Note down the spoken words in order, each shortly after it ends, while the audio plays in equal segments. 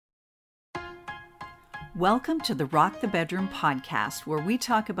Welcome to the Rock the Bedroom podcast, where we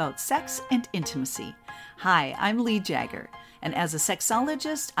talk about sex and intimacy. Hi, I'm Lee Jagger, and as a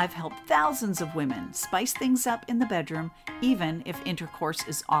sexologist, I've helped thousands of women spice things up in the bedroom, even if intercourse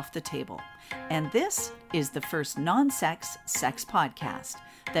is off the table. And this is the first non-sex sex podcast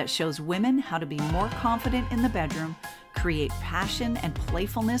that shows women how to be more confident in the bedroom, create passion and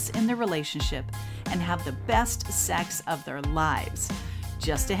playfulness in their relationship, and have the best sex of their lives.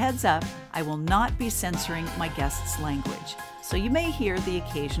 Just a heads up, I will not be censoring my guests' language, so you may hear the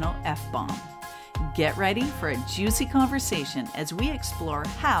occasional F-bomb. Get ready for a juicy conversation as we explore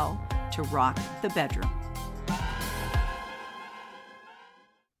how to rock the bedroom.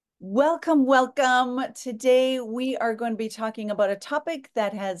 Welcome, welcome. Today we are going to be talking about a topic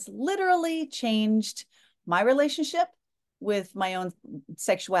that has literally changed my relationship with my own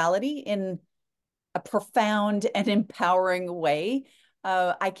sexuality in a profound and empowering way.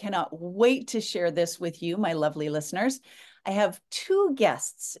 I cannot wait to share this with you, my lovely listeners. I have two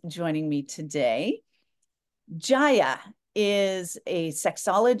guests joining me today. Jaiya is a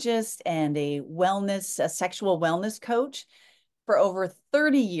sexologist and a sexual wellness coach. For over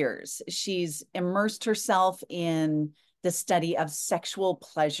 30 years, she's immersed herself in the study of sexual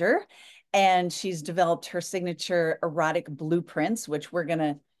pleasure, and she's developed her signature erotic blueprints, which we're going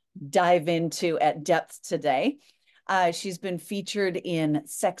to dive into at depth today. She's been featured in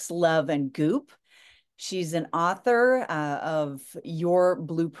Sex, Love, and Goop. She's an author of Your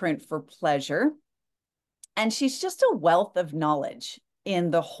Blueprint for Pleasure. And she's just a wealth of knowledge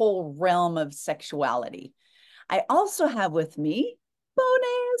in the whole realm of sexuality. I also have with me,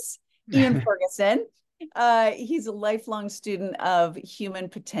 bonus, Ian Ferguson. He's a lifelong student of human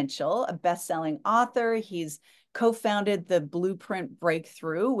potential, a best-selling author. He's co-founded the Blueprint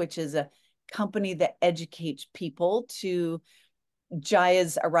Breakthrough, which is a company that educates people to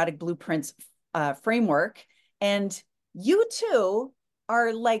Jaiya's erotic blueprints framework. And you two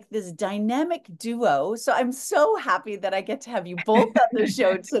are like this dynamic duo. So I'm so happy that I get to have you both on the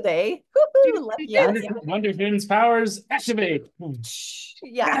show today. Wonderfin's powers activate.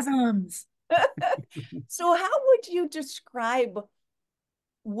 Yes. So how would you describe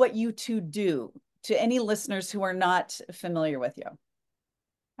what you two do to any listeners who are not familiar with you?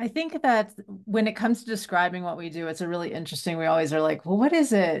 I think that when it comes to describing what we do, it's a really interesting. We always are like, well, what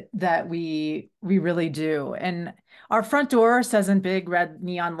is it that we really do? And our front door says in big red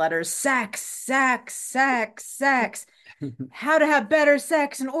neon letters, sex, sex, sex, sex. How to have better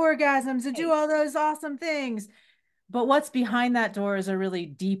sex and orgasms and do all those awesome things. But what's behind that door is a really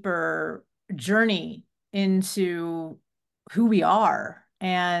deeper journey into who we are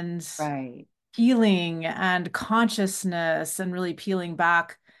and healing and consciousness, and really peeling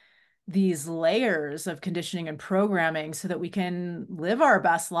back these layers of conditioning and programming so that we can live our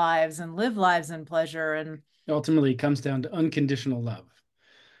best lives and live lives in pleasure. And ultimately, it comes down to unconditional love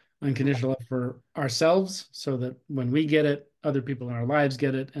for ourselves, so that when we get it, other people in our lives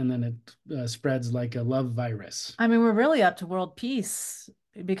get it, and then it spreads like a love virus. I mean, we're really up to world peace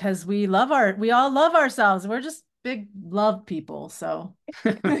because we all love ourselves. We're just big love people. So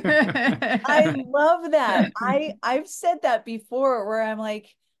I love that. I've said that before, where I'm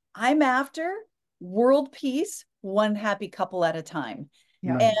like, I'm after world peace, one happy couple at a time.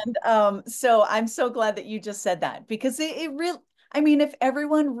 Yeah. And so I'm so glad that you just said that, because it really, I mean, if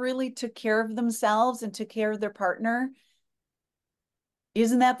everyone really took care of themselves and took care of their partner,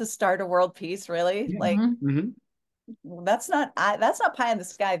 isn't that the start of world peace, really? Yeah. Like, well, that's not pie in the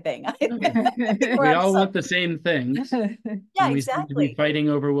sky thing. We all want the same things. Yeah, and we exactly. seem to be fighting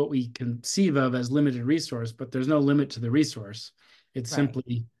over what we conceive of as limited resource, but there's no limit to the resource. It's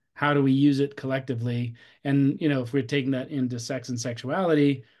simply, how do we use it collectively? And, if we're taking that into sex and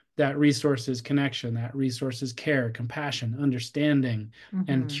sexuality, that resource is connection, that resource is care, compassion, understanding,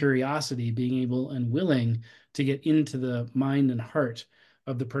 and curiosity, being able and willing to get into the mind and heart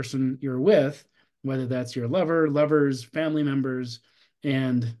of the person you're with, whether that's your lover, lovers, family members.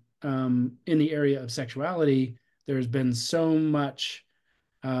 And in the area of sexuality, there's been so much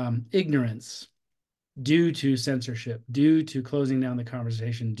ignorance due to censorship, due to closing down the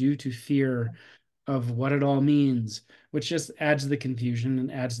conversation, due to fear of what it all means, which just adds to the confusion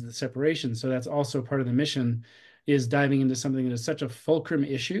and adds to the separation. So that's also part of the mission, is diving into something that is such a fulcrum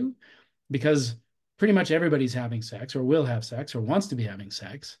issue, because pretty much everybody's having sex or will have sex or wants to be having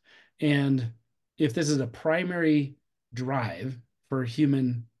sex. And if this is a primary drive for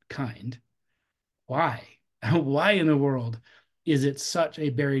humankind, why? Why in the world is it such a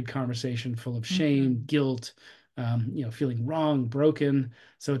buried conversation full of shame, guilt, feeling wrong, broken?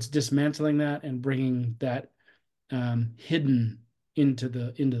 So it's dismantling that and bringing that hidden into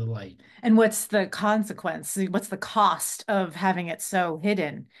the light. And what's the consequence? What's the cost of having it so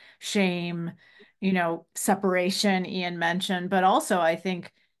hidden? Shame, separation, Ian mentioned, but also I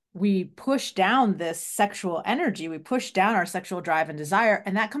think we push down this sexual energy, we push down our sexual drive and desire,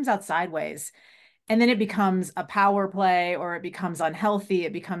 and that comes out sideways. And then it becomes a power play, or it becomes unhealthy,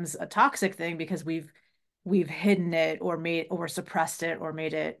 it becomes a toxic thing because we've hidden it or made or suppressed it or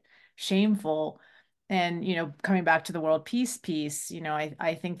made it shameful. And coming back to the world peace piece,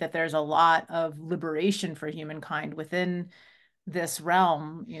 I think that there's a lot of liberation for humankind within this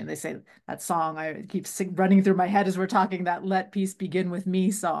realm. They say that song, I keep running through my head as we're talking, that "Let Peace Begin with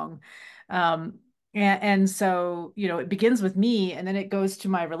Me" song. And so, it begins with me, and then it goes to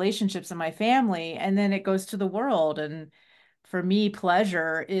my relationships and my family, and then it goes to the world. And for me,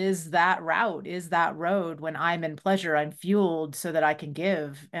 pleasure is that route, is that road. When I'm in pleasure, I'm fueled so that I can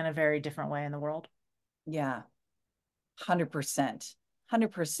give in a very different way in the world. Yeah, 100%.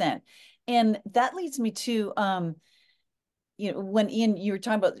 100%. And that leads me to, when Ian, you were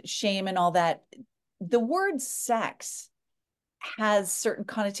talking about shame and all that, the word sex has certain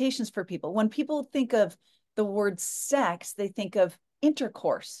connotations for people. When people think of the word sex, they think of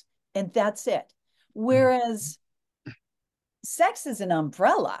intercourse, and that's it. Whereas sex is an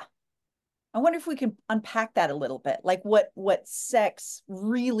umbrella. I wonder if we can unpack that a little bit, like what sex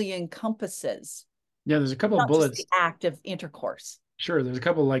really encompasses. Yeah, there's a couple of Not just bullets. the act of intercourse. Sure, there's a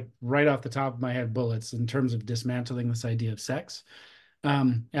couple like right off the top of my head bullets in terms of dismantling this idea of sex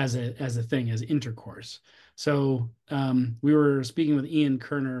as a thing, as intercourse. So we were speaking with Ian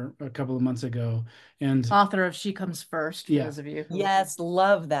Kerner a couple of months ago, and Author of She Comes First, for Yeah. those of you who Yes,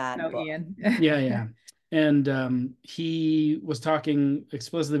 love that know book. Ian. yeah. And he was talking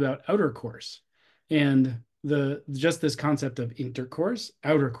explicitly about outer course and just this concept of intercourse,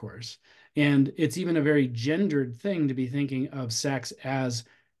 outer course. And it's even a very gendered thing to be thinking of sex as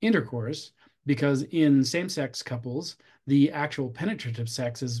intercourse, because in same-sex couples, the actual penetrative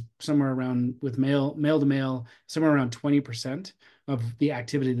sex is somewhere around, with male to male, somewhere around 20% of the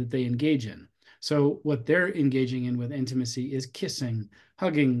activity that they engage in. So what they're engaging in with intimacy is kissing,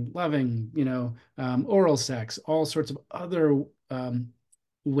 hugging, loving, oral sex, all sorts of other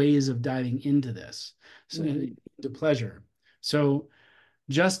ways of diving into this, into pleasure. So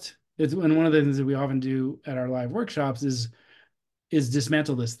and one of the things that we often do at our live workshops is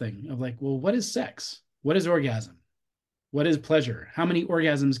dismantle this thing of like, well, what is sex? What is orgasm? What is pleasure? How many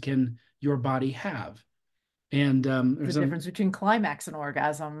orgasms can your body have? And the difference between climax and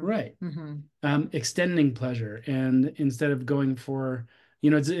orgasm. Right. Extending pleasure, and instead of going for,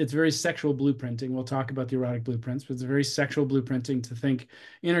 it's very sexual blueprinting. We'll talk about the erotic blueprints, but it's a very sexual blueprinting to think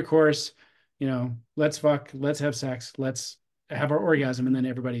intercourse, let's fuck, let's have sex, let's have our orgasm, and then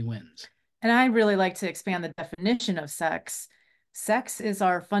everybody wins. And I really like to expand the definition of sex. Sex is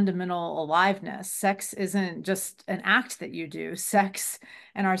our fundamental aliveness. Sex isn't just an act that you do. Sex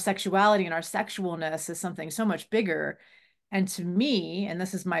and our sexuality and our sexualness is something so much bigger. And to me, and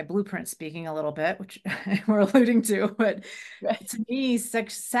this is my blueprint speaking a little bit, which we're alluding to, but to me,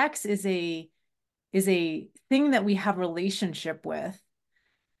 sex is a thing that we have relationship with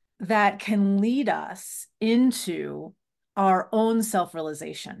that can lead us into our own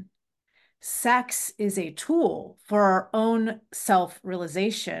self-realization. Sex is a tool for our own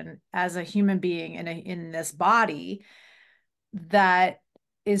self-realization as a human being in this body that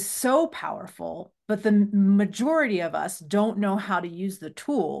is so powerful, but the majority of us don't know how to use the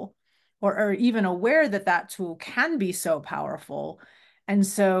tool, or are even aware that that tool can be so powerful. And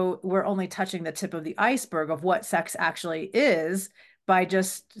so we're only touching the tip of the iceberg of what sex actually is by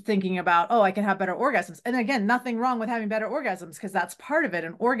just thinking about, oh, I can have better orgasms. And again, nothing wrong with having better orgasms, because that's part of it.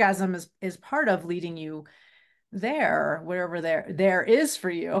 And orgasm is part of leading you there, wherever there is for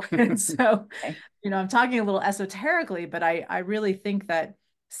you. And so, I'm talking a little esoterically, but I really think that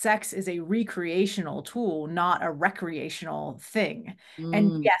sex is a recreational tool, not a recreational thing.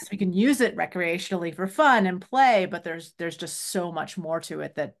 And yes, we can use it recreationally for fun and play, but there's just so much more to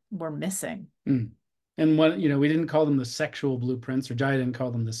it that we're missing. And we didn't call them the sexual blueprints, or Jaiya didn't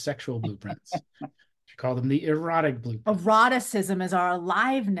call them the sexual blueprints. She called them the erotic blueprints. Eroticism is our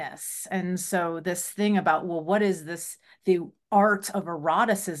aliveness. And so this thing about, well, what is this, the art of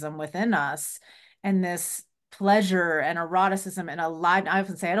eroticism within us, and this pleasure and eroticism and alive. I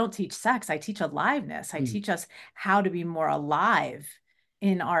often say, I don't teach sex, I teach aliveness. I teach us how to be more alive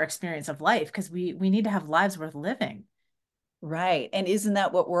in our experience of life, because we need to have lives worth living. Right. And isn't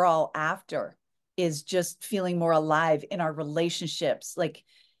that what we're all after, is just feeling more alive in our relationships? Like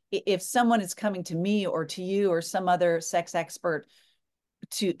if someone is coming to me or to you or some other sex expert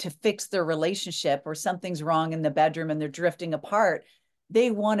to fix their relationship, or something's wrong in the bedroom and they're drifting apart, they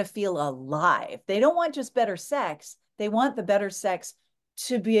want to feel alive. They don't want just better sex. They want the better sex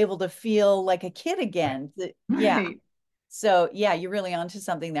to be able to feel like a kid again. Yeah. Right. So yeah, you're really onto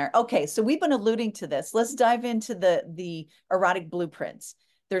something there. Okay, so we've been alluding to this. Let's dive into the erotic blueprints.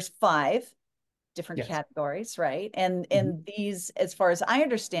 There's 5 different Yes. categories, right? And these, as far as I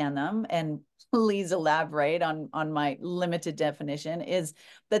understand them, and please elaborate on my limited definition, is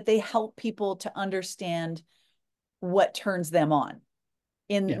that they help people to understand what turns them on.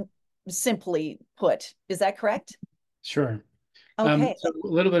 In simply put, is that correct? Sure. Okay. So a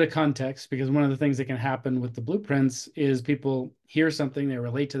little bit of context, because one of the things that can happen with the blueprints is people hear something, they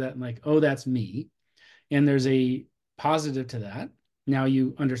relate to that and like, oh, that's me. And there's a positive to that. Now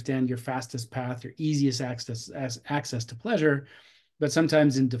you understand your fastest path, your easiest access to pleasure. But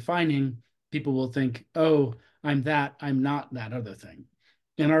sometimes in defining, people will think, oh, I'm that, I'm not that other thing.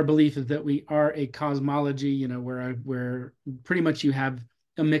 And our belief is that we are a cosmology, where pretty much you have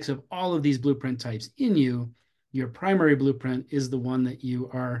a mix of all of these blueprint types in you. Your primary blueprint is the one that you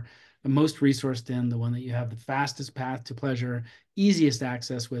are the most resourced in, the one that you have the fastest path to pleasure, easiest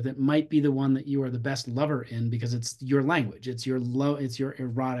access with. It might be the one that you are the best lover in because it's your language. It's your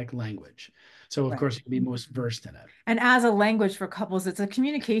erotic language. So of course you can be most versed in it. And as a language for couples, it's a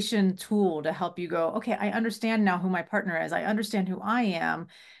communication tool to help you go, okay, I understand now who my partner is. I understand who I am.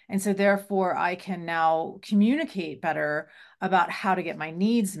 And so therefore I can now communicate better about how to get my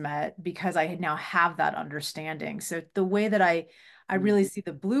needs met because I now have that understanding. So the way that I really see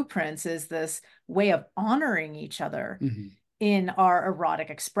the blueprints is this way of honoring each other in our erotic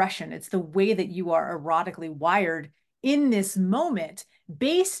expression. It's the way that you are erotically wired in this moment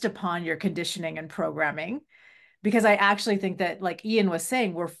based upon your conditioning and programming. Because I actually think that, like Ian was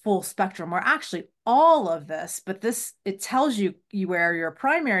saying, we're full spectrum. We're actually all of this, but it tells you where you're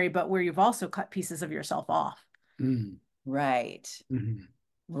primary, but where you've also cut pieces of yourself off. Right.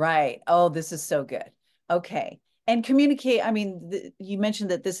 Right. Oh, this is so good. Okay. And communicate. I mean, you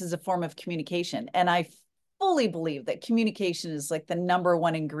mentioned that this is a form of communication, and I fully believe that communication is like the number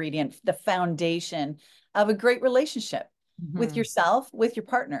one ingredient, the foundation of a great relationship with yourself, with your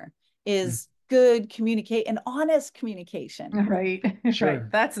partner, is good communicate and honest communication. Right. Sure.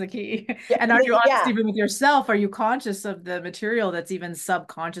 Right. That's the key. And are you honest even with yourself? Are you conscious of the material that's even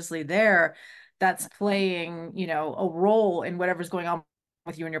subconsciously there that's playing, a role in whatever's going on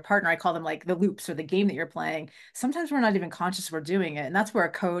with you and your partner? I call them like the loops or the game that you're playing. Sometimes we're not even conscious we're doing it. And that's where a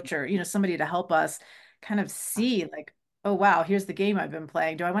coach or, somebody to help us kind of see like, oh, wow, here's the game I've been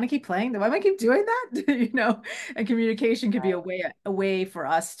playing. Do I want to keep playing? Do I want to keep doing that? And communication could be a way for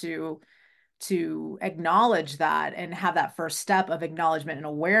us to acknowledge that and have that first step of acknowledgement and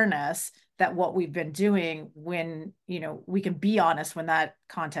awareness that what we've been doing when, we can be honest when that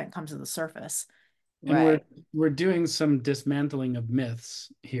content comes to the surface. And we're doing some dismantling of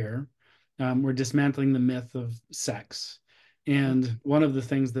myths here. We're dismantling the myth of sex. And one of the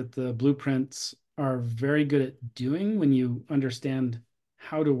things that the blueprints are very good at doing when you understand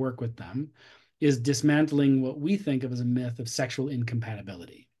how to work with them is dismantling what we think of as a myth of sexual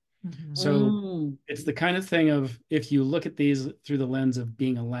incompatibility. So it's the kind of thing of, if you look at these through the lens of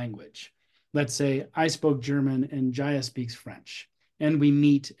being a language, let's say I spoke German and Jaiya speaks French, and we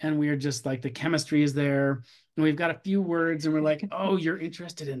meet and we are just like, the chemistry is there and we've got a few words and we're like, oh, you're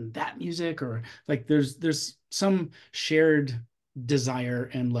interested in that music, or like there's some shared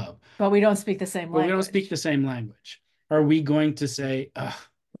desire and love. But we don't speak the same language. We don't speak the same language. Are we going to say,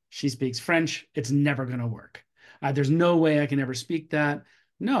 she speaks French, it's never going to work. There's no way I can ever speak that.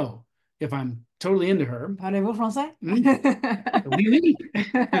 No, if I'm totally into her. Parlez-vous français? Oui.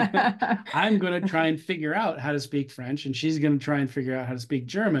 I'm going to try and figure out how to speak French, and she's going to try and figure out how to speak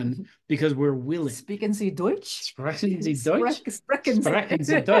German because we're willing. Sprechen Sie Deutsch? Sprechen Sie Deutsch? Sprechen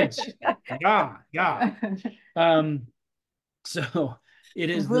Sie Deutsch. Ja. So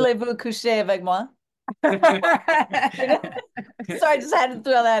it is. Voulez-vous coucher avec moi? Sorry, I just had to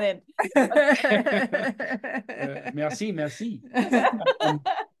throw that in. Merci.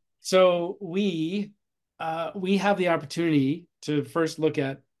 So we have the opportunity to first look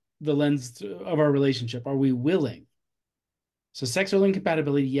at the lens of our relationship. Are we willing? So sexual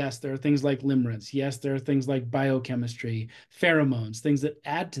incompatibility, yes, there are things like limerence. Yes, there are things like biochemistry, pheromones, things that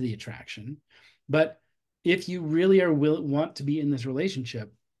add to the attraction. But if you really want to be in this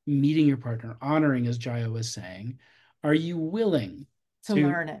relationship, meeting your partner, honoring, as Jaiya was saying, are you willing to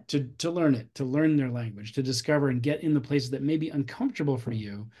learn it, to learn it, to learn their language, to discover and get in the places that may be uncomfortable for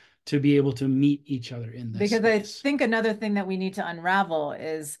you, to be able to meet each other in this because space? I think another thing that we need to unravel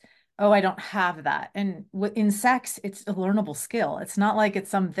is, Oh, I don't have that. And in sex, it's a learnable skill. It's not like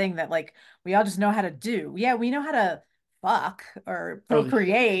it's something that like we all just know how to do. Yeah, we know how to fuck or Oh,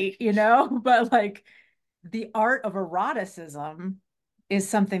 procreate, you know, but like the art of eroticism is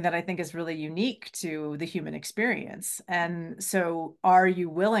something that I think is really unique to the human experience. And so, are you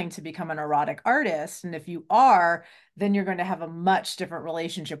willing to become an erotic artist? And if you are, then you're going to have a much different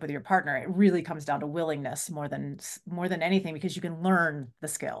relationship with your partner. It really comes down to willingness more than anything because you can learn the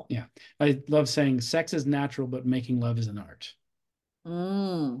skill. yeah. I love saying sex is natural, but making love is an art.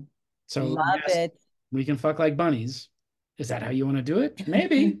 Mm, So love yes, it. we can fuck like bunnies. Is that how you want to do it?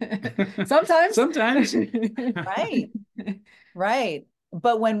 Maybe. Sometimes. Sometimes. Right. Right.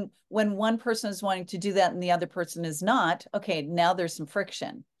 But when one person is wanting to do that and the other person is not, okay, now there's some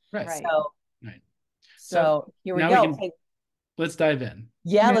friction. Right. Right. So Right. So so here we now we go. can Okay. let's dive in.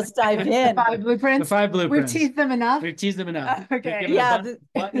 Yeah, let's dive The in. five The blueprints. five We've blueprints. teased them enough. We've teased them enough. We've Okay. given a Yeah, bunch of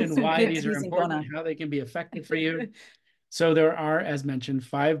what and Some why good these are teasing going important on. and how they can be effective for you. So there are, as mentioned,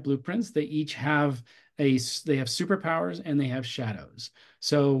 five blueprints. They each have they have superpowers and they have shadows.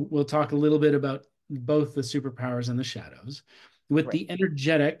 So we'll talk a little bit about both the superpowers and the shadows. With Great. the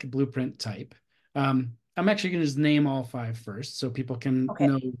energetic blueprint type, I'm actually going to just name all five first so people can Okay.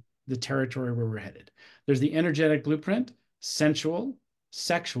 know the territory where we're headed. There's the energetic blueprint, sensual,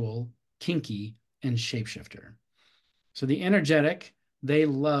 sexual, kinky, and shapeshifter. So the energetic, they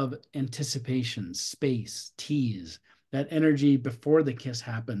love anticipation, space, tease, that energy before the kiss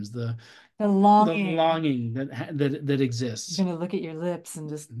happens, The the longing. longing that I'm exists. gonna look at your lips and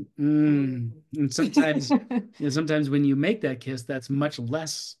just And sometimes, sometimes when you make that kiss, that's much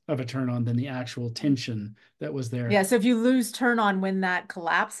less of a turn on than the actual tension that was there. Yeah, so if you lose turn on when that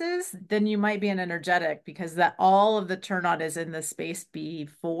collapses, then you might be an energetic because that all of the turn on is in the space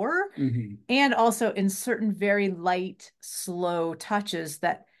before Mhm. and also in certain very light, slow touches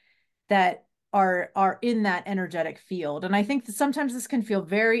that are in that energetic field. And I think that sometimes this can feel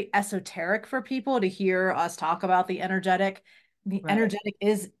very esoteric for people to hear us talk about the energetic. The Right. energetic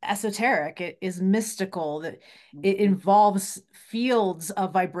is esoteric, it is mystical, that it Mhm. involves fields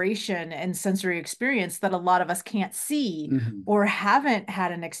of vibration and sensory experience that a lot of us can't see Mhm. or haven't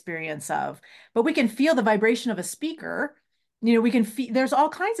had an experience of. But we can feel the vibration of a speaker. You know, we can feel there's all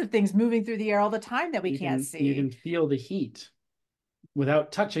kinds of things moving through the air all the time that we can't You see. can feel the heat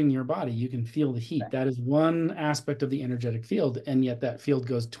without touching your body. You can feel the heat. That is one aspect of the energetic field, and yet that field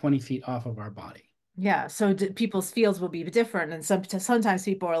goes 20 feet off of our body. Yeah, so people's fields will be different, and sometimes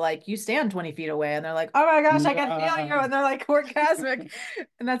people are like, "You stand 20 feet away," and they're like, "Oh my gosh, I can feel you," and they're like orgasmic,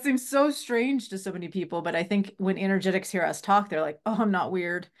 and that seems so strange to so many people. But I think when energetics hear us talk, they're like, "Oh, I'm not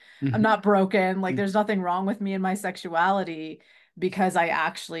weird, I'm Mhm. not broken. Like, there's nothing wrong with me and my sexuality because I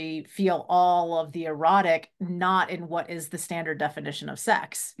actually feel all of the erotic, not in what is the standard definition of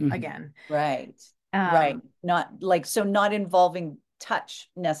sex." Mhm. Again, Right. Right. um, Not like so not involving touch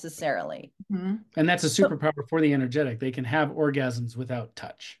necessarily. mhm, And that's a So, superpower for the energetic. They can have orgasms without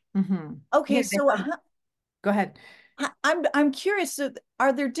touch. mhm. okay, Yeah, they so have, go ahead. I'm curious, so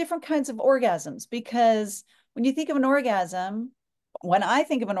are there different kinds of orgasms? Because when you think of an orgasm, when I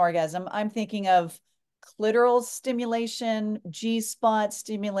think of an orgasm, I'm thinking of clitoral stimulation, G-spot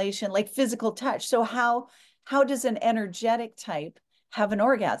stimulation, like physical touch. So how does an energetic type have an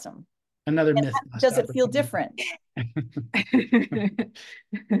orgasm? Another And myth bust does it feel opportunity. different?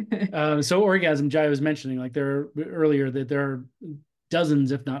 So orgasm, Jai was mentioning, like there are, earlier, that there are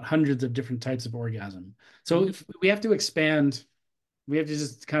dozens, if not hundreds, of different types of orgasm. So Mhm. if we have to expand, we have to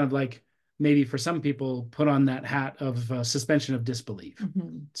just kind of like maybe for some people put on that hat of suspension of disbelief.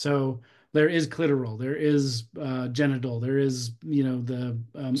 Mhm. So there is clitoral, there is genital, there is the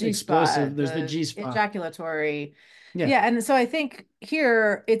explosive, G-spot, there's the the G spot. ejaculatory. Yeah. Yeah, and so I think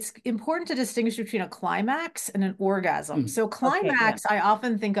here it's important to distinguish between a climax and an orgasm. Mm. So Okay, yeah. climax I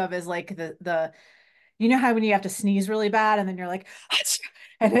often think of as like the you know how when you have to sneeze really bad and then you're like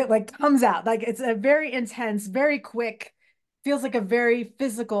and it like comes out. Like it's a very intense, very quick, feels like a very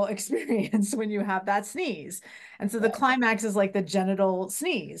physical experience when you have that sneeze. And so the Right. climax is like the genital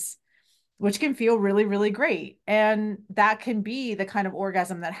sneeze, which can feel really, really great. And that can be the kind of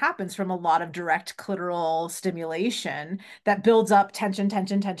orgasm that happens from a lot of direct clitoral stimulation that builds up tension,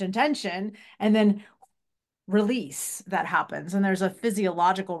 tension, tension, tension, and then release that happens. And there's a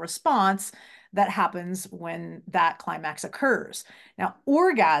physiological response that happens when that climax occurs. Now,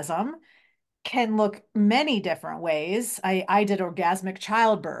 orgasm can look many different ways. I did orgasmic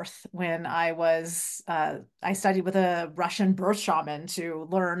childbirth when I studied with a Russian birth shaman to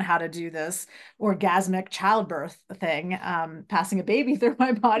learn how to do this orgasmic childbirth thing, passing a baby through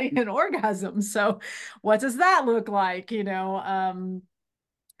my body in orgasm. So what does that look like?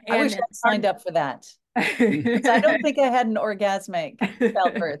 I wish And I signed up for that. Because I don't think I had an orgasmic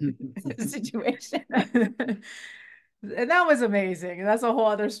childbirth situation. and that was amazing. That's a whole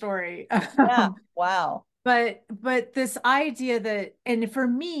other story. Yeah. Wow. But this idea that, and for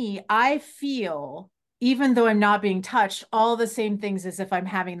me, I feel, even though I'm not being touched, all the same things as if I'm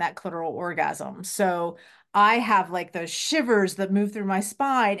having that clitoral orgasm. So I have like those shivers that move through my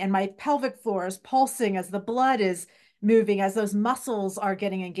spine, and my pelvic floor is pulsing as the blood is moving, as those muscles are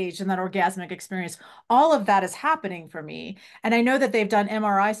getting engaged in that orgasmic experience. All of that is happening for me. And I know that they've done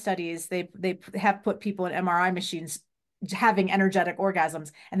MRI studies. They have put people in MRI machines having energetic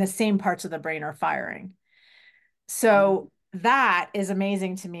orgasms, and the same parts of the brain are firing. So that is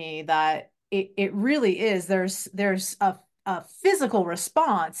amazing to me, that it really is. There's a physical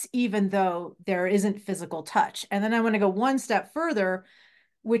response, even though there isn't physical touch. And then I want to go one step further,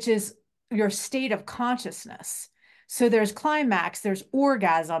 which is your state of consciousness. So there's climax, there's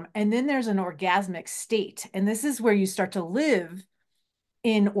orgasm, and then there's an orgasmic state. And this is where you start to live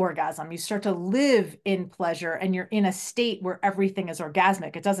in orgasm. You start to live in pleasure, and you're in a state where everything is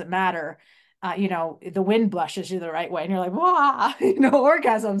orgasmic. It doesn't matter. The wind blushes you the right way, and you're like, wow,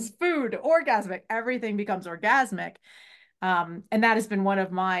 orgasms, food, orgasmic, everything becomes orgasmic. And that has been one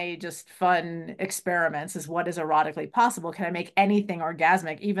of my just fun experiments, is what is erotically possible? Can I make anything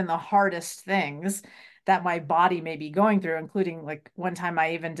orgasmic, even the hardest things that my body may be going through, including like one time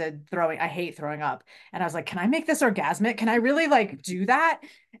I even did throwing. I hate throwing up. And I was like, can I make this orgasmic? Can I really like do that?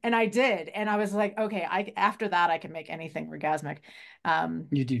 And I did. And I was like, okay, after that, I can make anything orgasmic.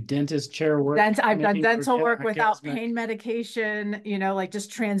 You do dentist chair work. I've done dental work without pain medication, like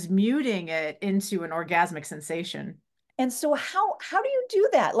just transmuting it into an orgasmic sensation. And so how do you do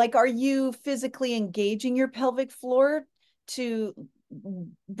that? Like, are you physically engaging your pelvic floor to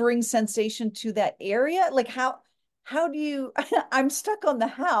bring sensation to that area? Like how do you I'm stuck on the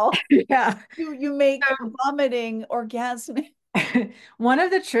how. Yeah. You make vomiting orgasmic. One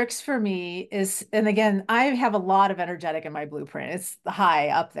of the tricks for me is, and again, I have a lot of energetic in my blueprint. It's high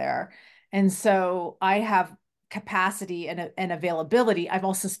up there. And so I have capacity and availability. I've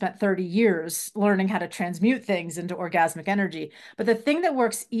also spent 30 years learning how to transmute things into orgasmic energy. But the thing that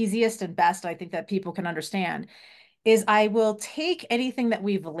works easiest and best, I think that people can understand, is I will take anything that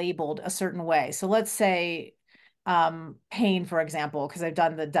we've labeled a certain way. So let's say pain, for example, because I've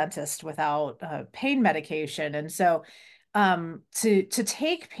done the dentist without pain medication. And so to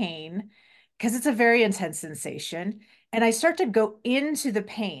take pain, because it's a very intense sensation, and I start to go into the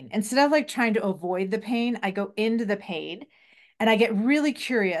pain. Instead of like trying to avoid the pain, I go into the pain, and I get really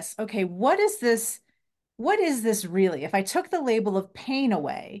curious. Okay, what is this? What is this really? If I took the label of pain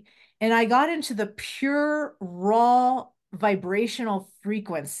away and I got into the pure, raw vibrational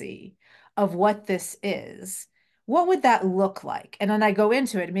frequency of what this is, what would that look like? And then I go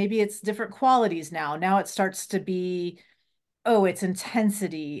into it. Maybe it's different qualities now. Now it starts to be, oh, it's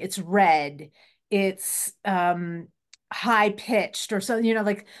intensity, it's red, it's high pitched, or so,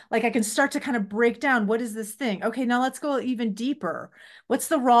 like I can start to kind of break down, what is this thing? Okay, now let's go even deeper. What's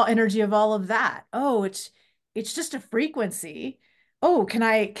the raw energy of all of that? Oh, it's just a frequency. Oh, can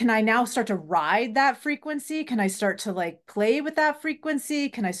I now start to ride that frequency? Can I start to like play with that frequency?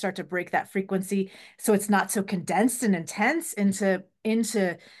 Can I start to break that frequency so it's not so condensed and intense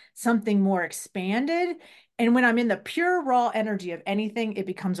into something more expanded? And when I'm in the pure raw energy of anything, it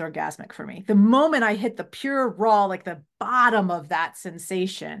becomes orgasmic for me. The moment I hit the pure raw, like the bottom of that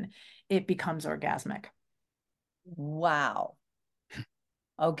sensation, it becomes orgasmic. Wow.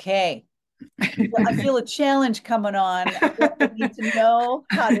 Okay. I feel a challenge coming on. I need to know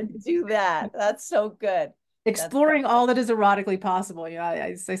how to do that. That's so good. Exploring all that is erotically possible.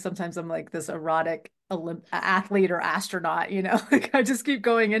 I say sometimes I'm like this erotic athlete or astronaut, like I just keep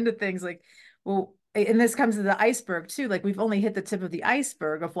going into things like, well, and this comes to the iceberg too. Like we've only hit the tip of the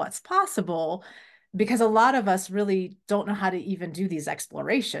iceberg of what's possible, because a lot of us really don't know how to even do these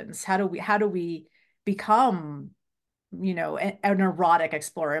explorations. How do we become, an erotic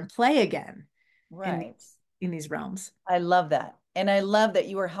explorer and play again Right. in these realms? I love that. And I love that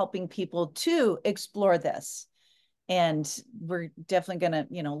you are helping people to explore this. And we're definitely going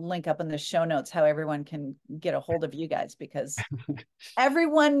to, link up in the show notes how everyone can get a hold of you guys, because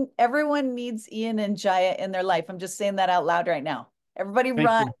everyone needs Ian and Jaiya in their life. I'm just saying that out loud right now. Everybody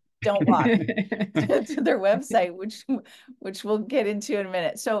run, don't walk to their website, which we'll get into in a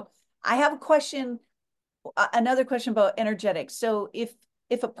minute. So I have a question, another question about energetics. So if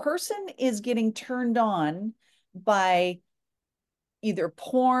a person is getting turned on by either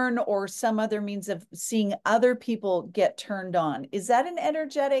porn or some other means of seeing other people get turned on, is that an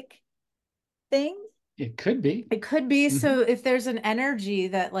energetic thing? It could be. It could be. Mhm. So if there's an energy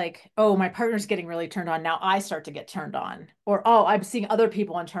that like, oh, my partner's getting really turned on, now I start to get turned on. Or, oh, I'm seeing other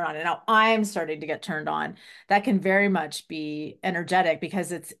people on turn on and now I'm starting to get turned on. That can very much be energetic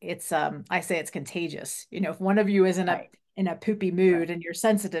because it's I say it's contagious. If one of you is Right. in a poopy Right. mood and you're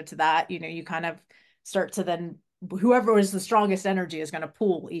sensitive to that, you kind of start to then whoever is the strongest energy is going to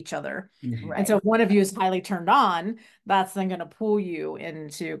pull each other. Mhm. And so Right. if one of you is highly turned on, that's then going to pull you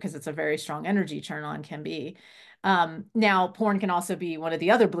into because it's a very strong energy turn on can be. Now, porn can also be one of the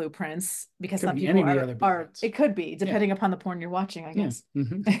other blueprints because Could some be people any of the other it blueprints. could be Yeah. depending upon the porn you're watching, I Yeah. guess.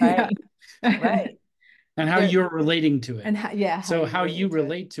 Hmm. Yeah. Right. Right. And how There. you're relating to it. And yeah, how So you how you relate to it.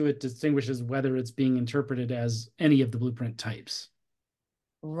 relate to it distinguishes whether it's being interpreted as any of the blueprint types.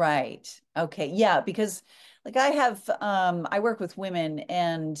 Right. Okay. Yeah, because like I work with women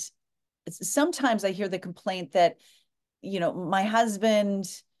and sometimes I hear the complaint that, my husband,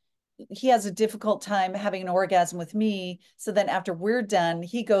 he has a difficult time having an orgasm with me. So then after we're done,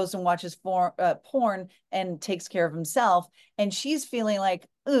 he goes and watches porn and takes care of himself. And she's feeling like,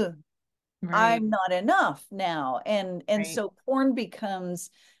 ugh, Right, I'm not enough now. And right. so porn becomes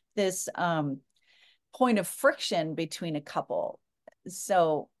this point of friction between a couple.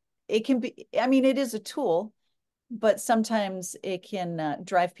 So it can be, I mean, it is a tool, but sometimes it can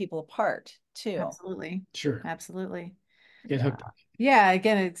drive people apart too. Absolutely. Sure. Absolutely. Get Yeah. hooked on Yeah,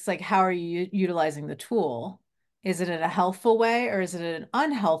 again, it's like how are you utilizing the tool? Is it in a healthful way or is it in an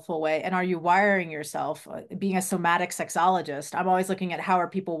unhealthful way? And are you wiring yourself? Being a somatic sexologist, I'm always looking at how are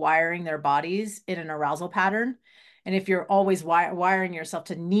people wiring their bodies in an arousal pattern. And if you're always wiring yourself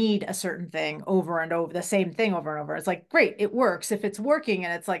to need a certain thing over and over, the same thing over and over, it's like, great, it works. If it's working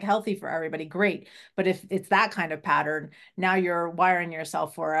and it's like healthy for everybody, great. But if it's that kind of pattern, now you're wiring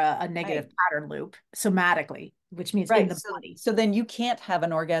yourself for a negative Right. pattern loop somatically, which means in Right. the So body. so then you can't have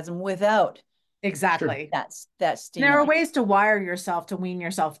an orgasm without it. Sure. Exactly. that There are stimulus. ways to wire yourself to wean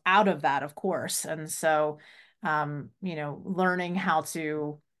yourself out of that, of course. And so, learning how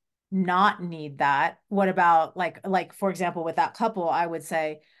to not need that. What about like for example, with that couple, I would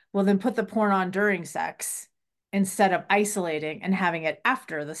say, well, then put the porn on during sex instead of isolating and having it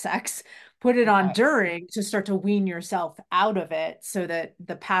after the sex. Put it on Right. during to start to wean yourself out of it so that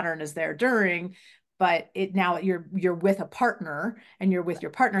the pattern is there during, but it now you're with a partner and you're with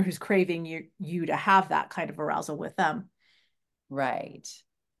your partner who's craving you to have that kind of arousal with them. Right.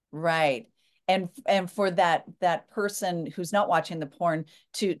 Right. And for that person who's not watching the porn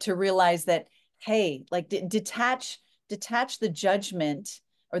to realize that, hey, like detach the judgment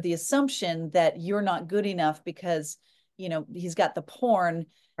or the assumption that you're not good enough because, he's got the porn.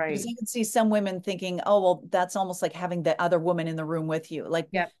 Because Right. I can see some women thinking, oh, well, that's almost like having the other woman in the room with you. Like,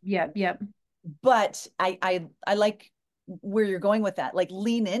 Yep, yep, yep. but I like where you're going with that. Like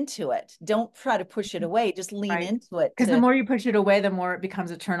lean into it. Don't try to push it away. Just lean Right. into it Because the to more you push it away, the more it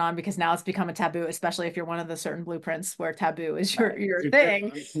becomes a turn on because now it's become a taboo, especially if you're one of the certain blueprints where taboo is your right. your Your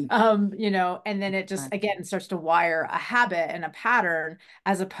thing. turn. And then it just again starts to wire a habit and a pattern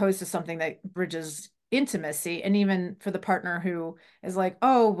as opposed to something that bridges intimacy. And even for the partner who is like,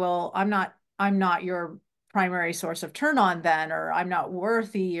 oh, well, I'm not your primary source of turn on then, or I'm not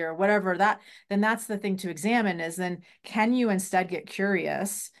worthy or whatever then that's the thing to examine is then can you instead get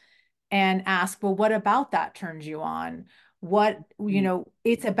curious and ask, well, what about that turns you on?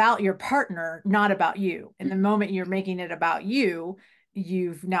 It's about your partner, not about you. And the moment you're making it about you,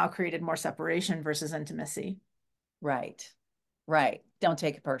 you've now created more separation versus intimacy. Right. Right. Don't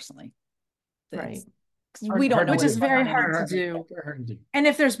take it personally. Right. It's, 'cause we don't Hard know to Which what's is do. going very on in hard there. to Hard, do. very hard to do. And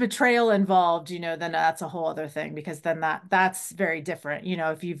if there's betrayal involved, then that's a whole other thing because then that's very different.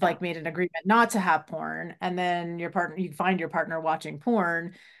 If you've Yeah. like made an agreement not to have porn and then you find your partner watching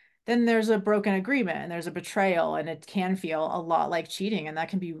porn, then there's a broken agreement and there's a betrayal and it can feel a lot like cheating and that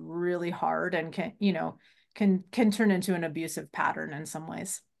can be really hard and can turn into an abusive pattern in some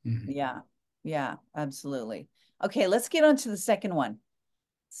ways. Mhm. Yeah. Yeah, absolutely. Okay, let's get on to the second one.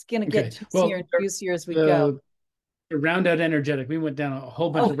 It's gonna get Okay. juicier Well, and juicier as we go. the round out energetic, we went down a whole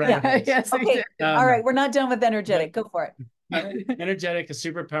bunch Oh, of yeah. rabbit holes. Yes, we Okay. did. All Um, right, we're not done with but energetic. Go for it. energetic, a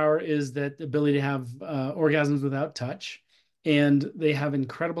superpower is that the ability to have orgasms without touch. And they have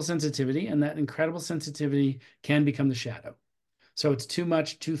incredible sensitivity, and that incredible sensitivity can become the shadow. So it's too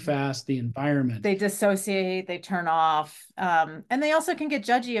much, too fast, the environment. They dissociate, they turn off, and they also can get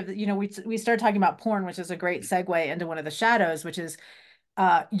judgy of we started talking about porn, which is a great segue into one of the shadows, which is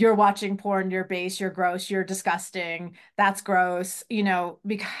you're watching porn, you're base, you're gross, you're disgusting, that's gross,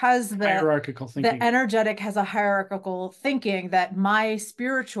 because Hierarchical the thinking. energetic has a hierarchical thinking that my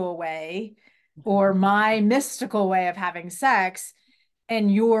spiritual way or my mystical way of having sex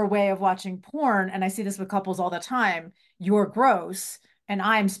and your way of watching porn, and I see this with couples all the time, you're gross and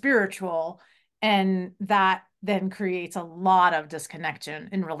I'm spiritual, and that then creates a lot of disconnection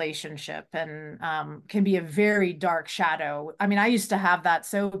in relationship, and can be a very dark shadow. I mean, I used to have that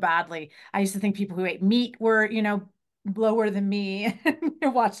so badly. I used to think people who ate meat were, lower than me,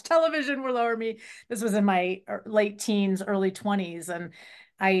 and watch television were lower than me. This was in my late teens, early 20s, and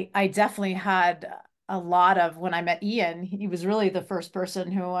I definitely had a lot of, when I met Ian, he was really the first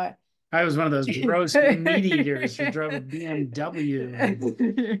person who I was one of those gross meat eaters who drove a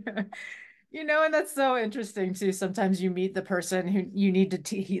BMW. And that's so interesting too. Sometimes you meet the person who you need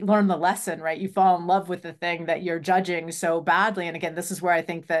to learn the lesson, right? You fall in love with the thing that you're judging so badly. And again, this is where I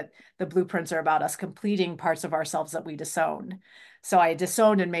think that the blueprints are about us completing parts of ourselves that we disowned. So I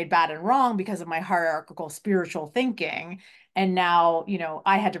disowned and made bad and wrong because of my hierarchical spiritual thinking. And now,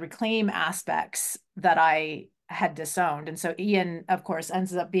 I had to reclaim aspects that I had disowned. And so Ian, of course,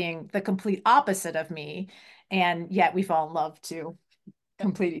 ends up being the complete opposite of me. And yet we fall in love to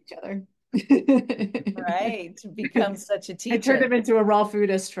complete each other. Right. To become such a I turned teacher. him into a raw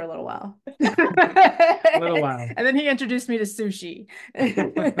foodist for a little while. A little while. And then he introduced me to sushi.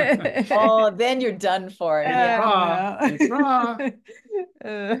 Oh, then you're done for. Yeah. Raw. It's raw.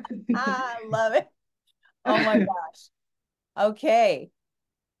 I love it. Oh my gosh. Okay.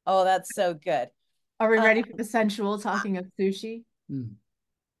 Oh, that's so good. Are we ready for the sensual talking of sushi?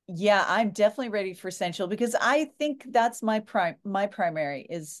 Yeah, I'm definitely ready for sensual because I think that's my primary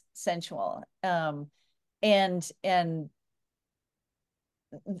is sensual. And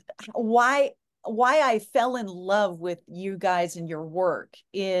why I fell in love with you guys and your work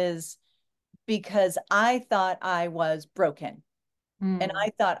is because I thought I was broken. And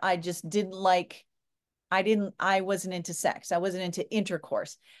I thought I just didn't like I wasn't into sex. I wasn't into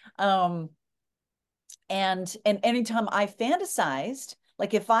intercourse. And anytime I fantasized,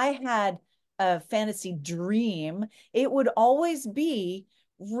 like if I had a fantasy dream, it would always be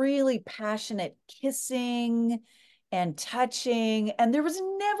really passionate kissing and touching, and there was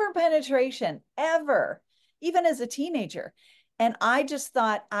never penetration ever, even as a teenager. And I just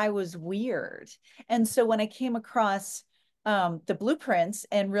thought I was weird. And so when I came across the blueprints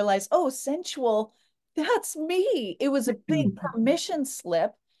and realized, oh, sensual, that's me. It was a big permission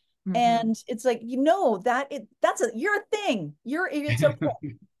slip. And it's like, you're a thing. It's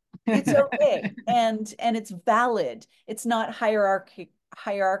okay. It's okay. And it's valid. It's not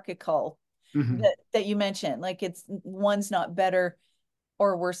hierarchical that you mentioned. Like it's one's not better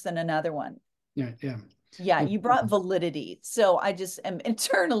or worse than another one. Yeah, yeah. Yeah, you brought validity. So I just am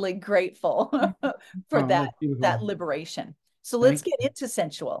eternally grateful for that liberation. So let's get into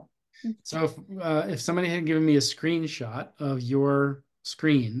sensual. So if somebody had given me a screenshot of your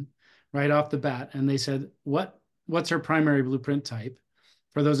screen right off the bat, and they said, what's her primary blueprint type?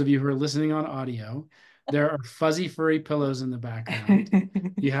 For those of you who are listening on audio, there are fuzzy, furry pillows in the background.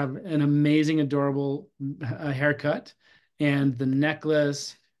 You have an amazing, adorable haircut, and the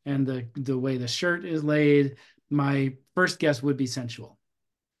necklace and the way the shirt is laid. My first guess would be sensual.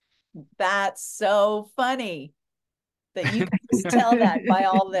 That's so funny that you can just tell that by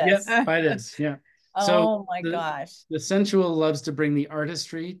all this. Yes, by this, yeah. Oh my gosh. The sensual loves to bring the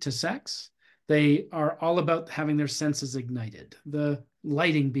artistry to sex. They are all about having their senses ignited. The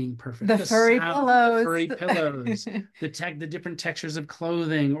lighting being perfect. The furry pillows. The different textures of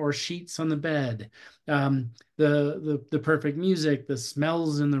clothing or sheets on the bed. The perfect music, the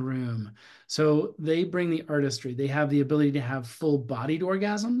smells in the room. So they bring the artistry. They have the ability to have full-bodied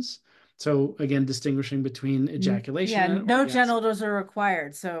orgasms. So again, distinguishing between ejaculation and no genitals are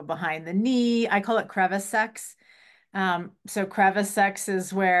required. So behind the knee, I call it crevice sex. So crevice sex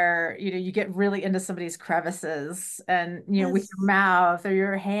is where, you get really into somebody's crevices and, with your mouth or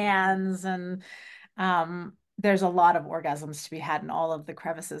your hands. And there's a lot of orgasms to be had in all of the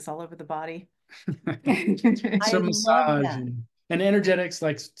crevices all over the body. So massage and energetics,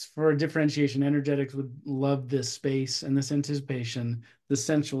 like for differentiation, energetics would love this space and this anticipation. The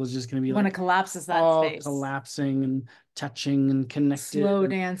sensual is just going to be when like it collapses that all space. Collapsing and touching and connected. Slow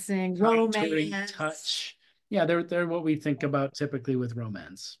dancing, romance. Touch. Yeah, they're what we think about typically with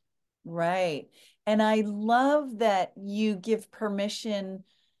romance. Right. And I love that you give permission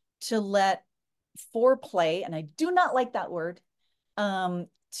to let foreplay, and I do not like that word,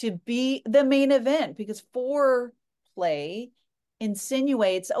 to be the main event, because foreplay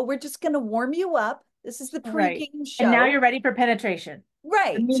insinuates, oh, we're just going to warm you up. This is the pregame show. And now you're ready for penetration.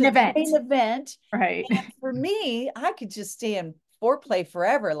 Right. The main event. Main event. Right. And for me, I could just stay in foreplay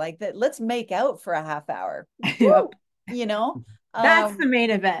forever. Like that. Let's make out for a half hour. Yep. That's the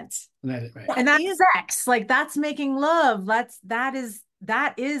main event. Right. And that's sex. Like that's making love. That is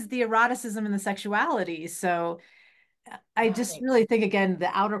that is the eroticism and the sexuality. So I just Right. really think, again, the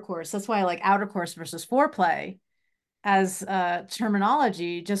outer course. That's why I like outer course versus foreplay as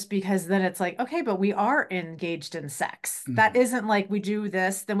terminology, just because then it's like, okay, but we are engaged in sex. That isn't like we do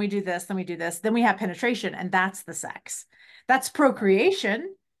this, then we do this, then we do this, then we have penetration, and that's the sex. That's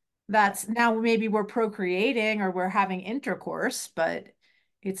procreation. That's now maybe we're procreating or we're having intercourse, but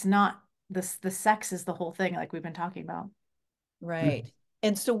it's not the sex is the whole thing, like we've been talking about. Right.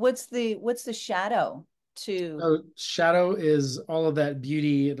 And so what's the shadow to So shadow is all of that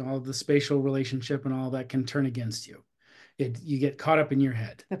beauty and all of the spatial relationship and all that can turn against you. You get caught up in your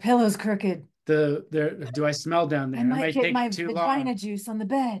head. The pillow's crooked. Do I smell down I there? It might might get take my too vagina long. juice on the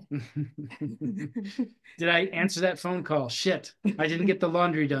bed. Did I answer that phone call? Shit. I didn't get the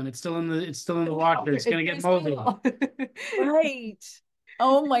laundry done. It's still in the washer. It's gonna get moldy. right?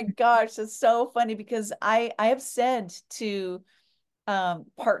 Oh my gosh, that's so funny because I have said to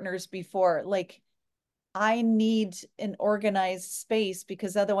partners before, like I need an organized space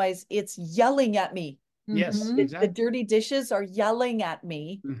because otherwise it's yelling at me. Yes, The exactly. dirty dishes are yelling at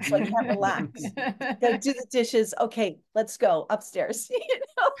me, so I can't relax. Gotta do the dishes. Okay, let's go upstairs.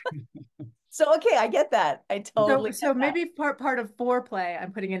 So okay, I get that. I So, totally so get that. maybe part of foreplay,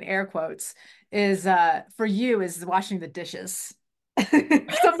 I'm putting in air quotes, is for you is washing the dishes.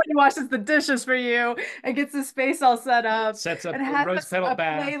 Somebody washes the dishes for you and gets the space all set up Sets up and the has rose petal a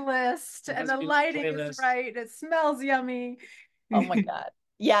bath. playlist It and has the music lighting is playlist. right. It smells yummy. Oh my God.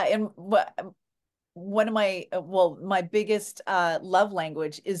 Yeah, and what one of my well, my biggest love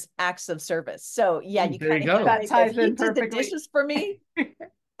language is acts of service. So yeah, you There you kind of hit it go. That right there. ties He in did the perfectly. dishes for me,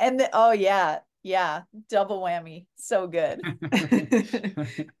 and the oh yeah, yeah, double whammy. So good.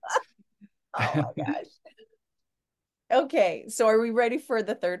 Oh my gosh. Okay, so are we ready for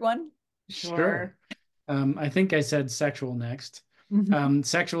the third one? Sure. Sure. I think I said sexual next. Mhm.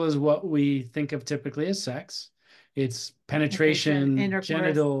 Sexual is what we think of typically as sex. It's Penetration, penetration, intercourse,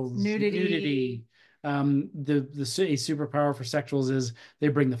 genitals, nudity. nudity. A superpower for sexuals is they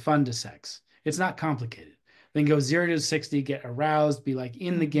bring the fun to sex. It's not complicated. Then go 0 to 60, get aroused, be like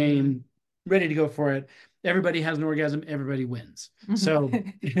in the Mhm. game, ready to go for it. Everybody has an orgasm, everybody wins. So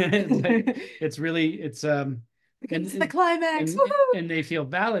Mhm. it's really Get to the and climax. and Woohoo! and they feel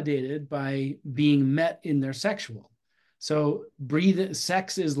validated by being met in their sexual. So breathe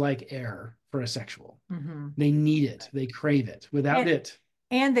sex is like air for a sexual. Mhm. They need it. They crave it. Without And, it,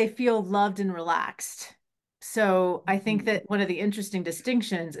 and they feel loved and relaxed. So I think that one of the interesting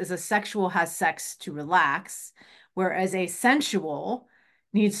distinctions is a sexual has sex to relax, whereas a sensual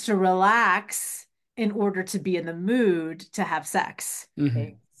needs to relax in order to be in the mood to have sex.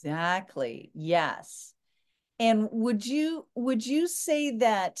 Exactly. Yes. And would you say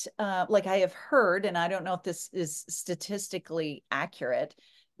that like I have heard, and I don't know if this is statistically accurate,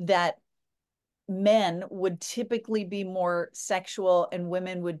 that men would typically be more sexual and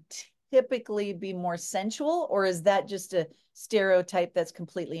women would typically be more sensual, or is that just a stereotype that's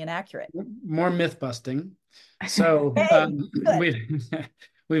completely inaccurate? more myth busting. So Hey, good.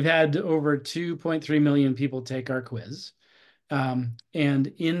 we've had over 2.3 million people take our quiz. And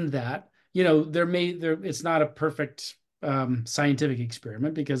in that, it's not a perfect scientific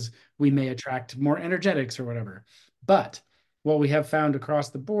experiment because we may attract more energetics or whatever. But what we have found across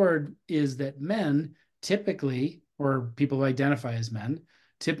the board is that men typically, or people who identify as men,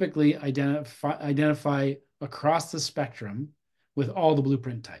 typically identify across the spectrum with all the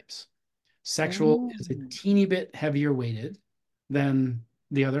blueprint types. Sexual Ooh. is a teeny bit heavier weighted than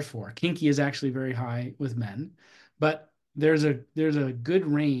the other four. Kinky is actually very high with men, but there's a good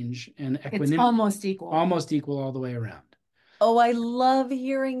range and It's equanimity almost equal. almost equal all the way around. Oh, I love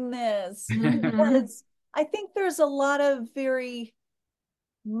hearing this Mhm. because I think there's a lot of very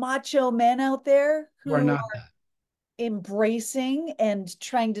macho men out there You are who not are that. embracing and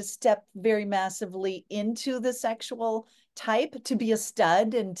trying to step very massively into the sexual type to be a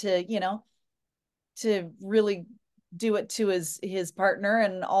stud and to really do it to his partner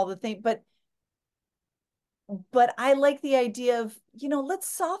and all the things. But I like the idea of, let's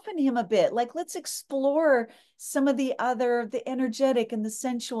soften him a bit. Like, let's explore some of the energetic and the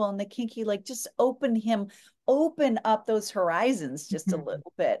sensual and the kinky, like just open up those horizons just a Mhm.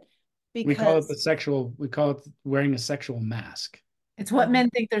 little bit. We Because, call it wearing a sexual mask. It's what men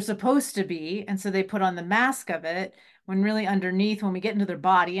think they're supposed to be, and so they put on the mask of it when really underneath, when we get into their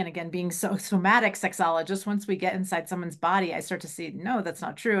body, and again, being so somatic sexologist, once we get inside someone's body, I start to see, no, that's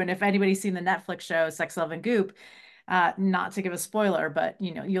not true. And if anybody's seen the Netflix show Sex, Love, and Goop, not to give a spoiler, but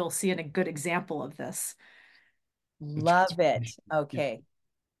you'll see a good example of this. The love it. transformation. Yeah. Okay.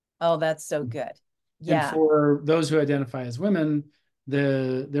 Oh, that's so good. And Yeah. for those who identify as women,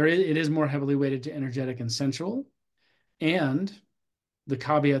 it is more heavily weighted to energetic and sensual. And the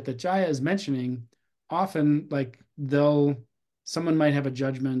caveat that Jaiya is mentioning, often like someone might have a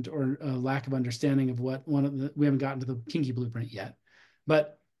judgment or a lack of understanding of what we haven't gotten to the kinky blueprint yet,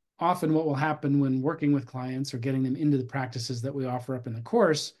 but often what will happen when working with clients or getting them into the practices that we offer up in the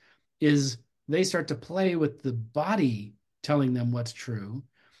course is they start to play with the body telling them what's true.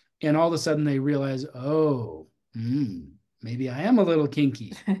 And all of a sudden they realize, oh, maybe I am a little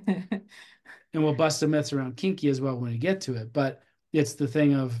kinky. And we'll bust the myths around kinky as well when we get to it. But it's the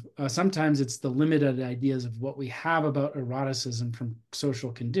thing of sometimes it's the limited ideas of what we have about eroticism from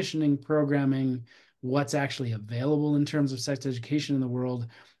social conditioning, programming, what's actually available in terms of sex education in the world,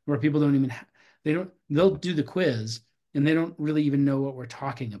 where people don't even they'll do the quiz and they don't really even know what we're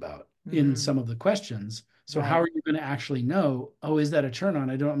talking about in some of the questions. So Right. how are you going to actually know, oh, is that a turn on?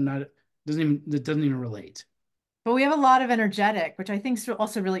 It doesn't even relate. But we have a lot of energetic, which I think is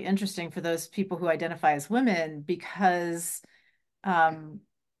also really interesting for those people who identify as women, because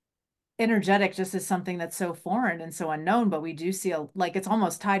energetic just is something that's so foreign and so unknown, but we do see like it's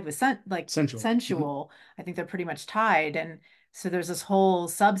almost tied with sensual. I think they're pretty much tied. And so there's this whole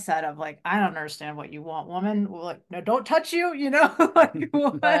subset of like, I don't understand what you want, woman. Well, like, no, don't touch you, like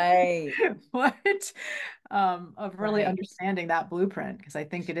what? Right. What? Of really Right. understanding that blueprint, because I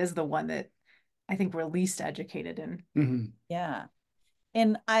think it is the one that I think we're least educated in. Yeah.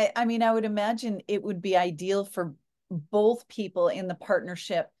 And I mean, I would imagine it would be ideal for both people in the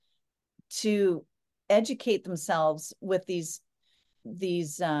partnership to educate themselves with these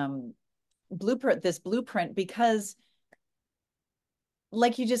blueprint, because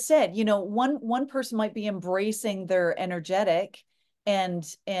like you just said, one person might be embracing their energetic and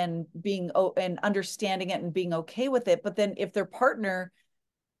being and understanding it and being okay with it, but then if their partner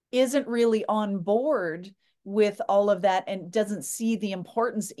isn't really on board with all of that and doesn't see the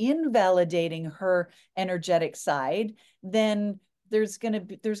importance in validating her energetic side, then there's going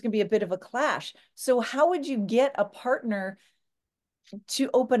to be a bit of a clash. So how would you get a partner to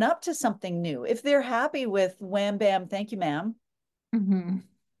open up to something new if they're happy with wham bam thank you ma'am,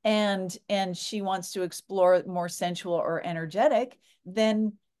 and she wants to explore more sensual or energetic?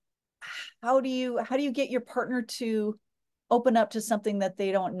 Then how do you get your partner to open up to something that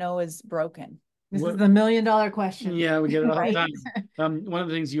they don't know is broken? This is the $1 million question. Yeah, we get it all the Right. time. One of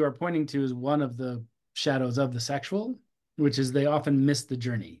the things you are pointing to is one of the shadows of the sexual, which is they often miss the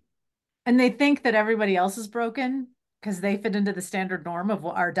journey. And they think that everybody else is broken because they fit into the standard norm of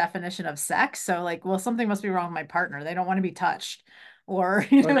our definition of sex. So like, well, something must be wrong with my partner. They don't want to be touched. Or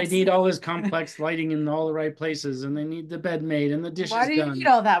they need all this complex lighting in all the right places, and they need the bed made and the dishes why do you done. need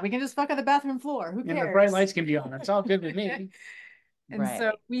all that? We can just fuck on the bathroom floor. Who And cares? the bright lights can be on. It's all good with me. And Right.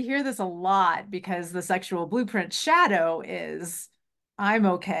 so we hear this a lot because the sexual blueprint shadow is I'm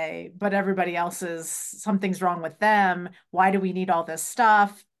okay, but everybody else is something's wrong with them. Why do we need all this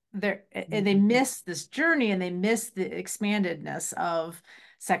stuff? They miss this journey and they miss the expandedness of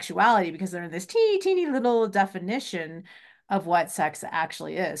sexuality because they're in this teeny little definition of what sex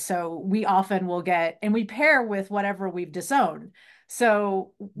actually is. So we often will get, and we pair with whatever we've disowned.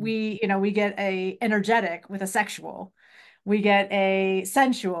 So we get a energetic with a sexual. We get a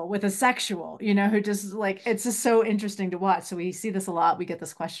sensual with a sexual, who just like, it's just so interesting to watch. So we see this a lot. We get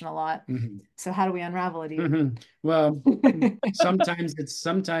this question a lot. So how do we unravel it? Well, sometimes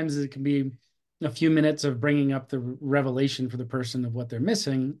it can be a few minutes of bringing up the revelation for the person of what they're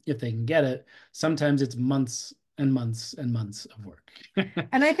missing, if they can get it. Sometimes it's months and months and months of work.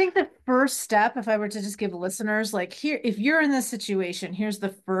 And I think the first step, if I were to just give listeners, like here, if you're in this situation, here's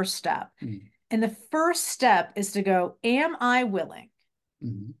the first step. And the first step is to go, am I willing?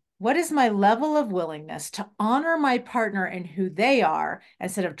 What is my level of willingness to honor my partner and who they are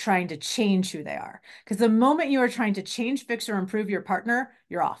instead of trying to change who they are? Because the moment you are trying to change, fix, or improve your partner,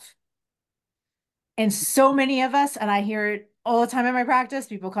 you're off. And so many of us, and I hear it all the time in my practice,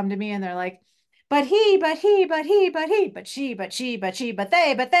 people come to me and they're like, but he, but he, but he, but he, but she, but she, but she, but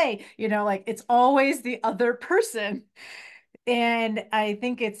they, like it's always the other person. And I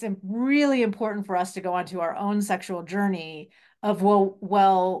think it's really important for us to go onto our own sexual journey of,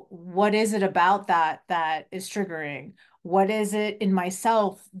 well, what is it about that is triggering? What is it in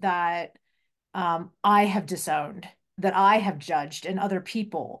myself that I have disowned, that I have judged in other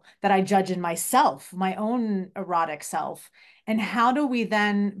people, that I judge in myself, my own erotic self? And how do we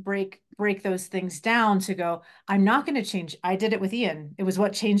then break those things down to go, I'm not going to change. I did it with Ian. It was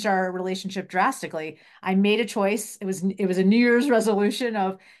what changed our relationship drastically. I made a choice. It was a New Year's resolution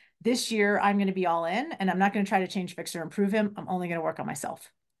of this year, I'm going to be all in and I'm not going to try to change, fix, or improve him. I'm only going to work on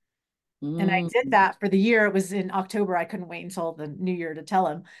myself. And I Mm. did that for the year. It was in October. I couldn't wait until the new year to tell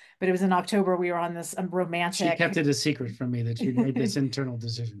him, but it was in October. We were on this She kept romantic. it a secret from me that she'd made this internal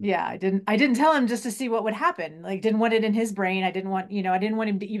decision. Yeah, I didn't tell him just to see what would happen. Like, didn't want it in his brain. I didn't want, I didn't want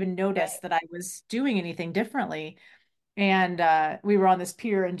him to even notice Right. that I was doing anything differently. And we were on this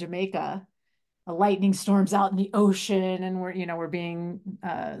pier in Jamaica. A lightning storm's out in the ocean, and we're being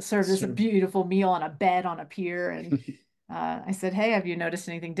served this Sure. beautiful meal on a bed on a pier. And I said, "Hey, have you noticed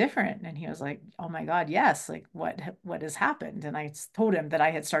anything different?" And he was like, "Oh my God, yes. Like, what has happened?" And I told him that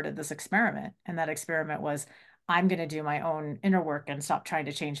I had started this experiment, and that experiment was, I'm going to do my own inner work and stop trying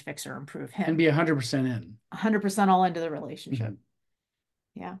to change, fix, or improve And him. be 100% in. 100% all into the relationship.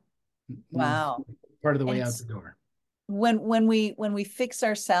 Yeah. Wow. Part of the And way out it's the door. when we fix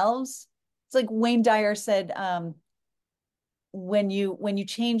ourselves, it's like Wayne Dyer said, when you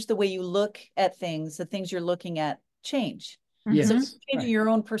change the way you look at things, the things you're looking at change. So Mhm. Yes. you're changing your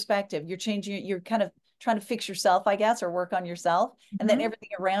own perspective. You're kind of trying to fix yourself, I guess, or work on yourself. And then Mhm. everything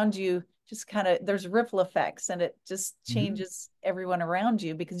around you just kind of, there's ripple effects, and it just Mhm. changes everyone around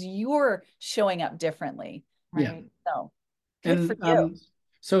you because you're showing up differently. Yeah. Right. So good for And you.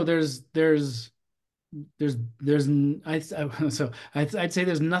 so I'd say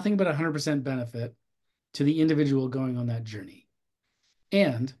there's nothing but 100% benefit to the individual going on that journey.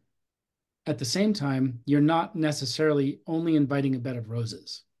 And at the same time, you're not necessarily only inviting a bed of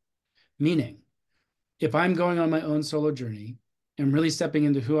roses. Meaning, if I'm going on my own solo journey, I'm really stepping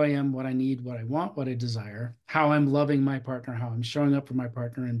into who I am, what I need, what I want, what I desire, how I'm loving my partner, how I'm showing up for my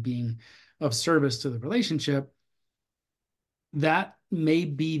partner and being of service to the relationship, that may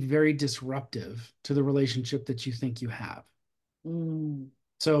be very disruptive to the relationship that you think you have. Mm.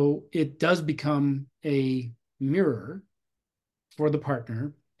 So it does become a mirror for the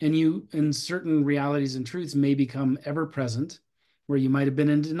partner, and you, in certain realities and truths, may become ever present where you might have been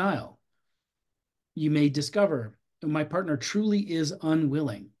in denial. You may discover my partner truly is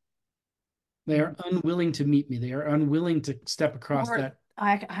unwilling. They are unwilling to meet me. They are unwilling to step across Or that.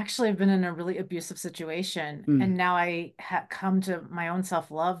 I actually have been in a really abusive situation, and now I come to my own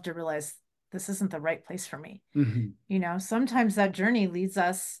self-love to realize this isn't the right place for me. Sometimes that journey leads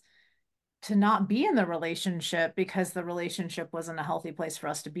us to not be in the relationship because the relationship wasn't a healthy place for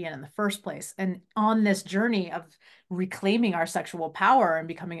us to be in the first place. And on this journey of reclaiming our sexual power and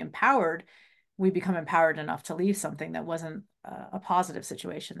becoming empowered, we become empowered enough to leave something that wasn't a positive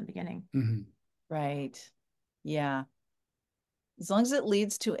situation in the beginning. Right. Yeah. As long as it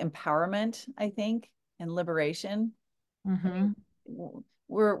leads to empowerment, I think, and liberation. I mean, Mm-hmm.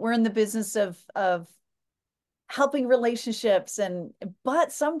 we're in the business of helping relationships,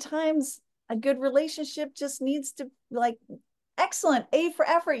 but sometimes a good relationship just needs to, like, excellent, A for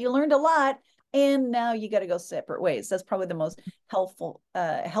effort, you learned a lot, and now you got to go separate ways. That's probably the most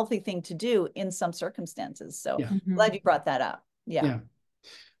healthy thing to do in some circumstances. So Yeah. glad you brought that up. Yeah. Yeah.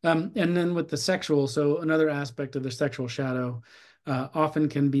 And then with the sexual, so another aspect of the sexual shadow often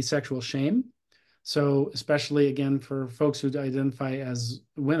can be sexual shame. So especially again for folks who identify as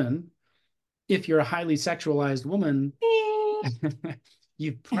women, if you're a highly sexualized woman,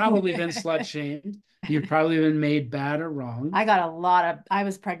 you've probably been slut shamed. You've probably been made bad or wrong I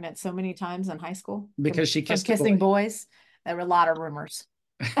was pregnant so many times in high school because she from kissed a kissing boy. boys. There were a lot of rumors.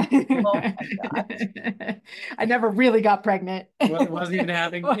 Oh my gosh. I never really got pregnant. Well, it wasn't even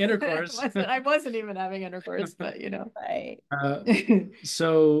having intercourse. I wasn't even having intercourse, but Right.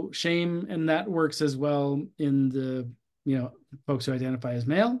 So shame, and that works as well in the folks who identify as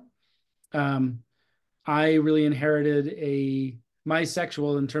male. I really inherited my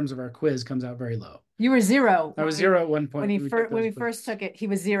sexual in terms of our quiz comes out very low. You were zero. I was zero at one point When we first took it, he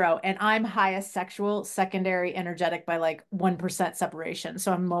was zero, and I'm highest sexual, secondary energetic by like 1% separation.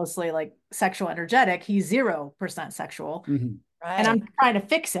 So I'm mostly like sexual energetic. He's 0% sexual. Mm-hmm. Right. And I'm trying to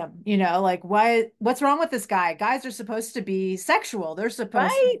fix him, like what's wrong with this guy? Guys are supposed to be sexual. They're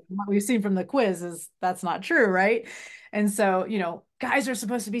supposed to, what we've seen from the quiz is that's not true, right? And so, guys are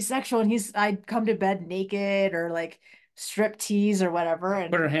supposed to be sexual, and I'd come to bed naked or like strip tease or whatever,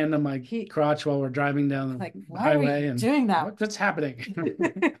 and put her hand on my crotch while we're driving down the highway and doing that. What's happening?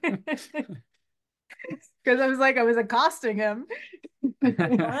 Because I was accosting him.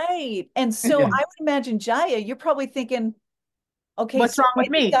 Right. And so I would imagine, Jaiya, you're probably thinking, okay, what's wrong with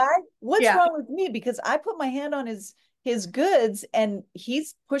me? Guy, what's wrong with me? Because I put my hand on his goods and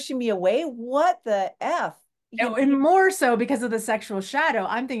he's pushing me away. What the F? And more so because of the sexual shadow,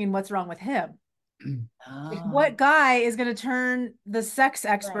 I'm thinking, what's wrong with him? What guy is going to turn the sex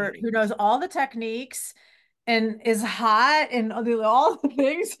expert who knows all the techniques and is hot and all the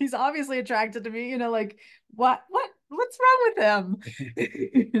things? He's obviously attracted to me, like what What's wrong with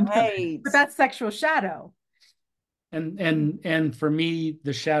him? Right. But that's sexual shadow. And for me,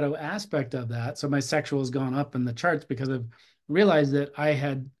 the shadow aspect of that, so my sexual has gone up in the charts because I've realized that I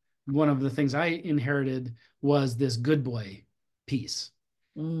had one of the things I inherited was this good boy piece.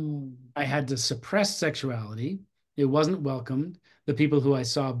 Mm. I had to suppress sexuality. It wasn't welcomed. The people who I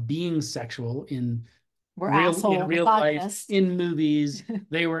saw being sexual We're asshole real life, misogynists. in movies,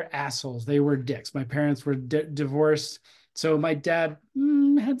 they were assholes. They were dicks. My parents were divorced. So my dad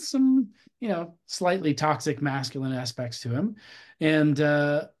had some, slightly toxic masculine aspects to him. And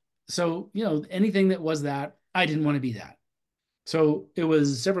so, anything that was that, I didn't want to be that. So it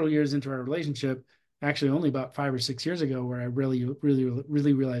was several years into our relationship, actually only about 5 or 6 years ago, where I really, really,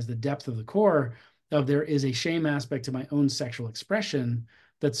 really realized the depth of the core of there is a shame aspect to my own sexual expression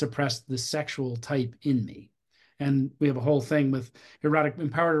that suppressed the sexual type in me. And we have a whole thing with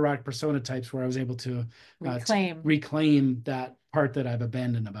empowered erotic persona types where I was able to reclaim that part that I've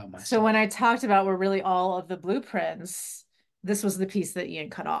abandoned about myself. So when I talked about where really all of the blueprints, this was the piece that Ian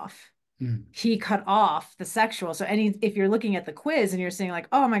cut off. He cut off the sexual. So if you're looking at the quiz and you're saying like,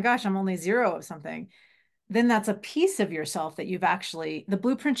 oh my gosh, I'm only 0 of something, then that's a piece of yourself that the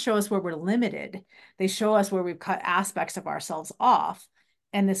blueprints show us where we're limited. They show us where we've cut aspects of ourselves off.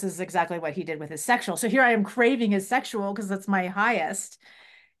 And this is exactly what he did with his sexual. So here I am craving his sexual because that's my highest.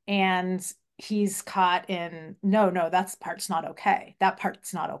 And he's caught in, no, that part's not okay. That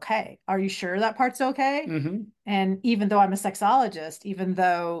part's not okay. Are you sure that part's okay? Mm-hmm. And even though I'm a sexologist, even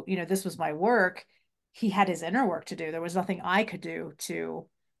though, this was my work, he had his inner work to do. There was nothing I could do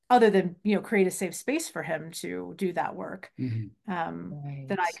other than, create a safe space for him to do that work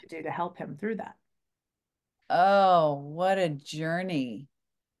that I could do to help him through that. Oh, what a journey.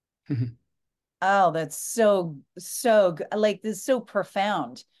 Oh, that's so good. Like, this is so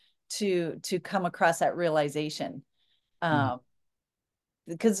profound to come across that realization.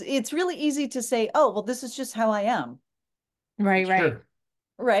 Because it's really easy to say, oh, well, this is just how I am. Right. Sure.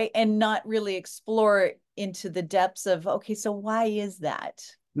 Right. And not really explore into the depths of, okay, so why is that?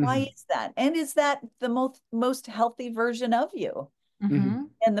 Why is that? And is that the most healthy version of you?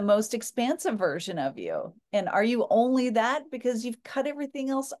 And the most expansive version of you? And are you only that because you've cut everything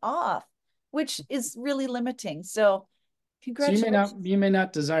else off, which is really limiting? So congratulations. So you may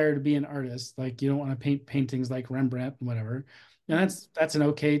not desire to be an artist, like you don't want to paint paintings like Rembrandt and whatever. And that's an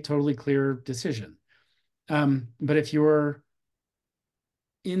okay, totally clear decision. But if you're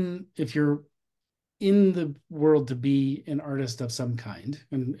in the world to be an artist of some kind,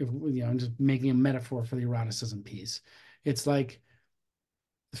 and I'm just making a metaphor for the eroticism piece, it's like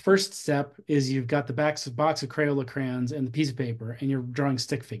the first step is you've got the box of Crayola crayons and the piece of paper, and you're drawing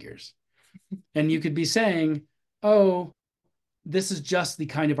stick figures. And you could be saying, oh, this is just the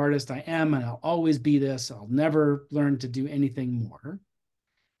kind of artist I am, and I'll always be this. I'll never learn to do anything more.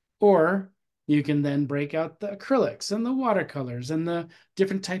 Or you can then break out the acrylics and the watercolors and the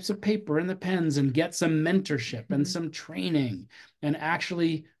different types of paper and the pens and get some mentorship and some training and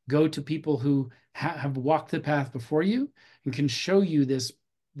actually go to people who have walked the path before you and can show you the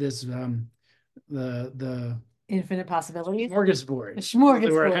infinite possibilities. Smorgasbord.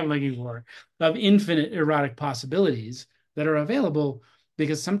 Smorgasbord. Word I'm looking for, of infinite erotic possibilities that are available.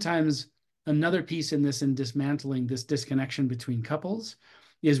 Because sometimes another piece in this, in dismantling this disconnection between couples,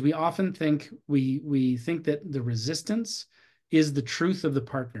 is we often think we think that the resistance is the truth of the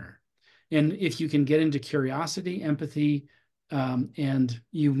partner. And if you can get into curiosity, empathy, and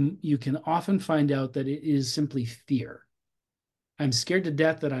you can often find out that it is simply fear. I'm scared to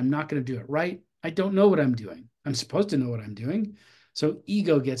death that I'm not going to do it right. I don't know what I'm doing. I'm supposed to know what I'm doing. So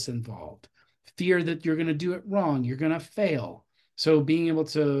ego gets involved. Fear that you're going to do it wrong. You're going to fail. So being able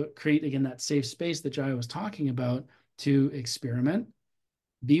to create, again, that safe space that Jaiya was talking about to experiment,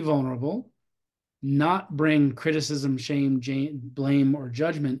 be vulnerable, not bring criticism, shame, blame, or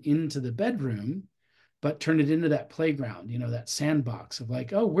judgment into the bedroom, but turn it into that playground, that sandbox of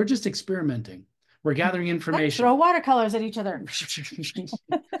like, oh, we're just experimenting. We're gathering information. Throw watercolors at each other.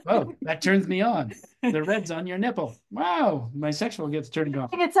 Oh, that turns me on. The red's on your nipple. Wow, my sexual gets turned on.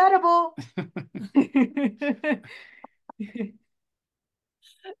 It's edible.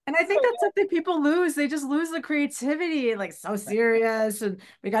 And I think that's something people lose. They just lose the creativity, like so serious, and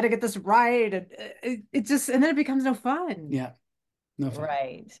we got to get this right. And it just, and then it becomes no fun. Yeah. No fun.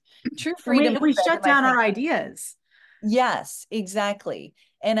 Right. True freedom. We shut down our ideas. Yes, exactly.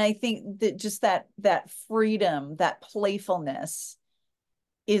 And I think that just that freedom, that playfulness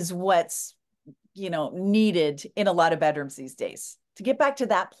is what's, needed in a lot of bedrooms these days to get back to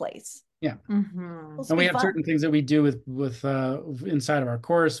that place. Yeah. Mm-hmm. And we be have fun. certain things that we do with inside of our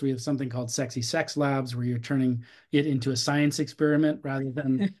course. We have something called sexy sex labs where you're turning it into a science experiment rather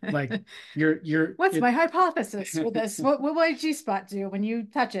than like What's my hypothesis for this? What will my G-spot do when you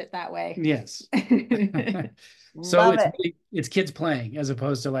touch it that way? Yes. So Love it. it's kids playing as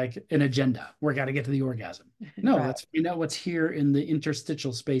opposed to like an agenda. We're got to get to the orgasm. No, Right. let's find out what's here in the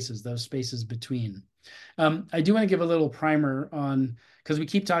interstitial spaces, those spaces between. I do want to give a little primer on because we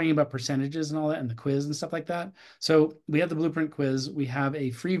keep talking about percentages and all that and the quiz and stuff like that. So we have the blueprint quiz. We have a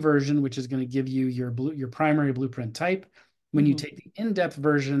free version, which is going to give you your primary blueprint type. When you take the in-depth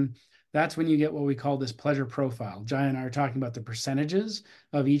version, that's when you get what we call this pleasure profile. Jaiya and I are talking about the percentages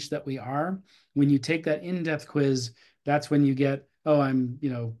of each that we are. When you take that in-depth quiz, that's when you get, oh, I'm,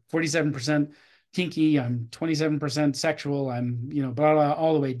 47% kinky, I'm 27% sexual, I'm, blah, blah,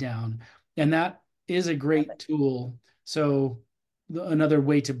 all the way down. And that is a great tool. So another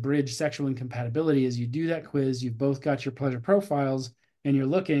way to bridge sexual incompatibility is you do that quiz, you've both got your pleasure profiles, and you're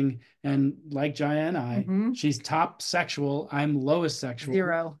looking, and like Jaiya and I, she's top sexual, I'm lowest sexual.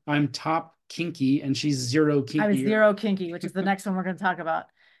 0. I'm top kinky, and she's 0 kinky. I was 0 kinky, which is the next one we're going to talk about.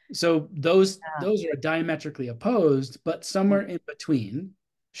 So those are diametrically opposed, but somewhere in between,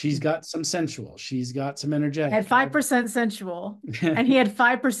 she's got some sensual, she's got some energetic. I had 5% sensual, and he had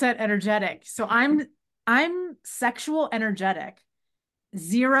 5% energetic. So I'm sexual energetic,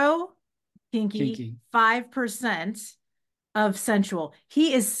 0 kinky. 5% of sensual.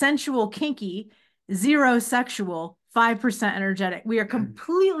 He is sensual kinky, 0 sexual, 5% energetic. We are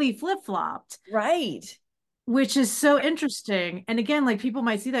completely flip-flopped. Right. Which is so interesting. And again, like people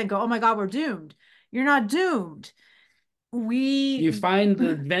might see that and go, oh my God, we're doomed. You're not doomed. You find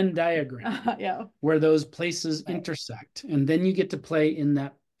the Venn diagram where those places intersect, and then you get to play in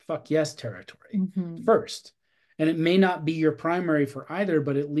that fuck yes territory first. And it may not be your primary for either,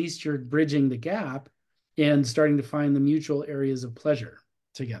 but at least you're bridging the gap and starting to find the mutual areas of pleasure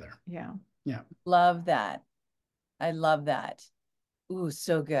together. Yeah. Love that. I love that. Ooh,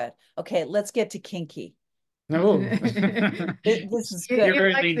 so good. Okay, let's get to kinky. Oh, this is good. You're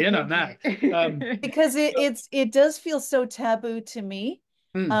very leaned in on that. Because it does feel so taboo to me.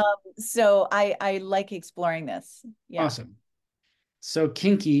 So I like exploring this. Yeah. Awesome. So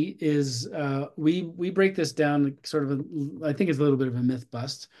kinky is we break this down sort of I think it's a little bit of a myth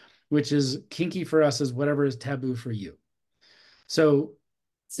bust, which is kinky for us is whatever is taboo for you. So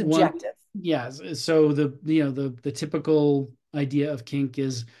subjective. So the typical idea of kink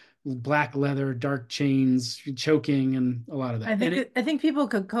is black leather, dark chains, choking, and a lot of that. I think people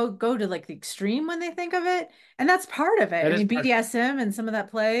could go to like the extreme when they think of it, and that's part of it. I mean, BDSM and some of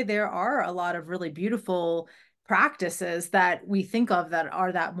that play, there are a lot of really beautiful practices that we think of that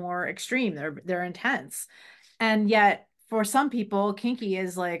are that more extreme. They're intense, and yet for some people, kinky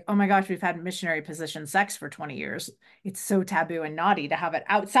is like, oh my gosh, we've had missionary position sex for 20 years. It's so taboo and naughty to have it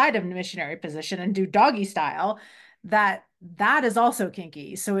outside of missionary position and do doggy style. That is also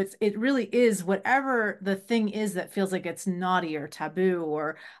kinky. So it really is whatever the thing is that feels like it's naughty or taboo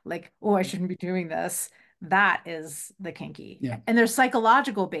or like, oh, I shouldn't be doing this. That is the kinky. Yeah. And there's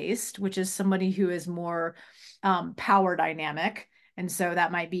psychological based, which is somebody who is more power dynamic. And so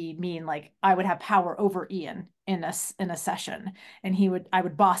that might mean like I would have power over Ian in a session, and I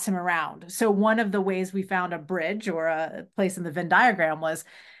would boss him around. So one of the ways we found a bridge or a place in the Venn diagram was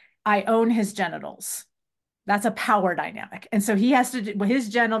I own his genitals. That's a power dynamic. And so he has to do, his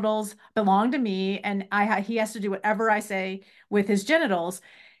genitals belong to me, and he has to do whatever I say with his genitals.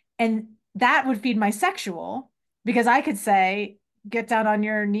 And that would feed my sexual, because I could say, get down on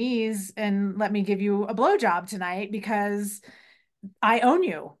your knees and let me give you a blowjob tonight because I own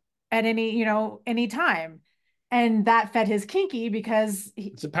you at any time. And that fed his kinky because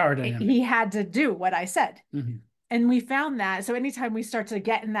it's a power dynamic. He had to do what I said. And we found that. So anytime we start to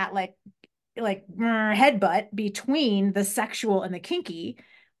get in that like headbutt between the sexual and the kinky,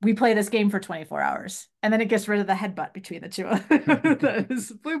 we play this game for 24 hours, and then it gets rid of the headbutt between the two of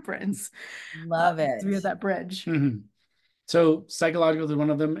those blueprints. Love it. So we have that bridge. So psychological is one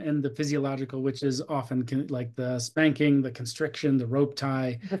of them, and the physiological, which is often like the spanking, the constriction, the rope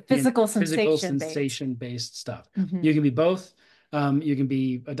tie, the physical sensation based stuff. You can be both. You can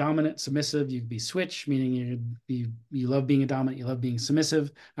be a dominant, submissive. You can be switch, meaning you love being a dominant, you love being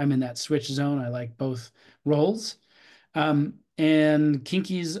submissive. I'm in that switch zone. I like both roles. And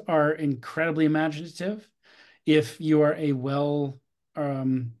kinkies are incredibly imaginative. If you are a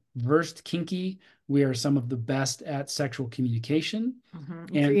versed kinky, we are some of the best at sexual communication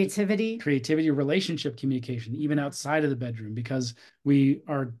and creativity, relationship communication, even outside of the bedroom, because we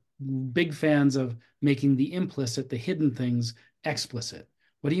are big fans of making the implicit, the hidden things explicit.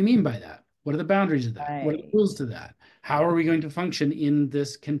 What do you mean by that? What are the boundaries of that? What are the Right. rules to that? How are we going to function in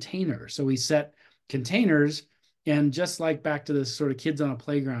this container? So we set containers, and just like back to this sort of kids on a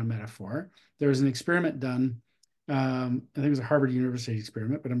playground metaphor, there was an experiment done. I think it was a Harvard University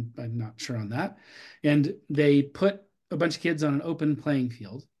experiment, but I'm not sure on that. And they put a bunch of kids on an open playing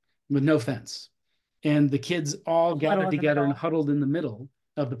field with no fence. And the kids all gathered together and huddled in the middle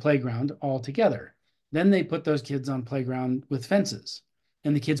of the playground all together. Then they put those kids on playground with fences,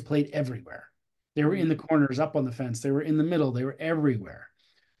 and the kids played everywhere. They were in the corners, up on the fence. They were in the middle. They were everywhere.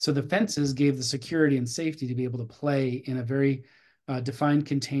 So the fences gave the security and safety to be able to play in a very defined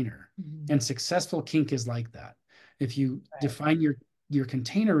container. Mm-hmm. And successful kink is like that. If you define your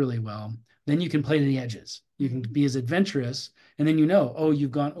container really well, then you can play to the edges. You can be as adventurous, and then oh,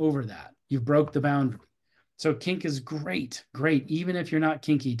 you've gone over that. You've broke the boundary. So kink is great, even if you're not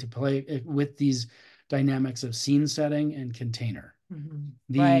kinky, to play with these dynamics of scene setting and container.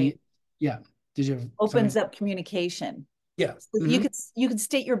 Right. Yeah. Did you have opens up communication? Yeah. So you could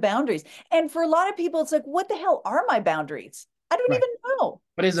state your boundaries. And for a lot of people, it's like, what the hell are my boundaries? I don't even know.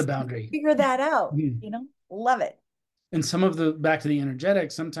 What is a boundary? Figure that out. Love it. And some of the, back to the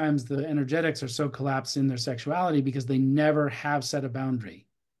energetics, sometimes the energetics are so collapsed in their sexuality because they never have set a boundary.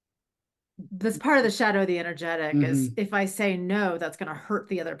 That's part of the shadow of the energetic is if I say no, that's going to hurt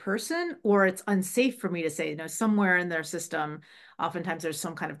the other person, or it's unsafe for me to say no. Somewhere in their system, oftentimes there's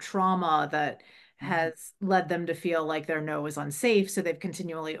some kind of trauma that has led them to feel like their no is unsafe. So they've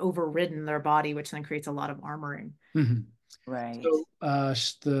continually overridden their body, which then creates a lot of armoring. Right. So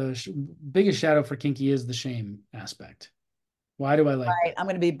the biggest shadow for kinky is the shame aspect. Why do I like that? I'm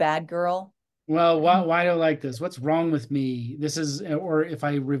going to be bad girl. Well, why do I like this? What's wrong with me? This is, or if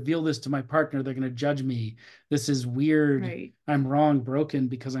I reveal this to my partner, they're going to judge me. This is weird. Right. I'm wrong, broken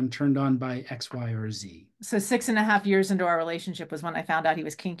because I'm turned on by X, Y, or Z. So 6.5 years into our relationship was when I found out he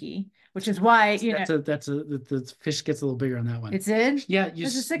was kinky, which is why, the fish gets a little bigger on that one. It's in? Yeah.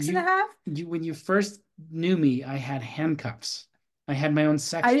 Is it 6.5? When you first knew me, I had handcuffs. I had my own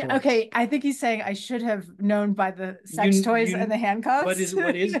sex toys. Okay, I think he's saying I should have known by the sex toys and the handcuffs. What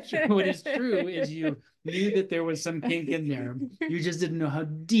is true is you knew that there was some kink in there. You just didn't know how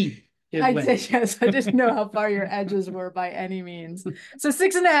deep it went. Yes, I didn't know how far your edges were by any means. So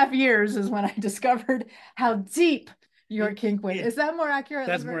 6.5 years is when I discovered how deep your kink went. Is that more accurate?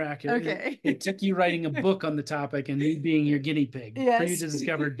 That's more accurate. Okay. It took you writing a book on the topic and me being your guinea pig for you to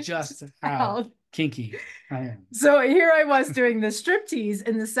discover just how kinky I am. So here I was doing the striptease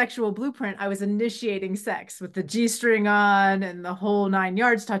in the sexual blueprint. I was initiating sex with the G-string on and the whole 9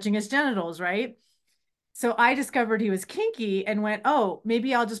 yards, touching his genitals, right? So I discovered he was kinky and went, oh,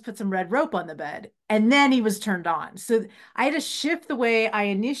 maybe I'll just put some red rope on the bed. And then he was turned on. So I had to shift the way I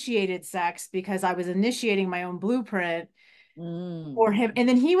initiated sex because I was initiating my own blueprint for him. And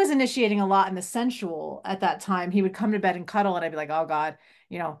then he was initiating a lot in the sensual at that time. He would come to bed and cuddle, and I'd be like, oh God,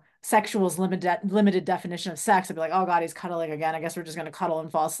 sexual is limited definition of sex. I'd be like, oh God, he's cuddling again. I guess we're just going to cuddle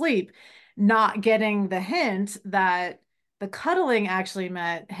and fall asleep. Not getting the hint that the cuddling actually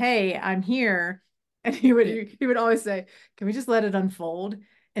meant, hey, I'm here. And he would always say, can we just let it unfold?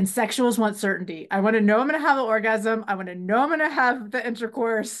 And sexuals want certainty. I want to know I'm going to have the orgasm. I want to know I'm going to have the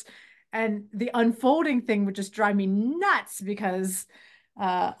intercourse. And the unfolding thing would just drive me nuts because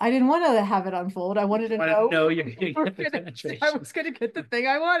I didn't want to have it unfold. I wanted to know you're going to get the penetration. I was going to get the thing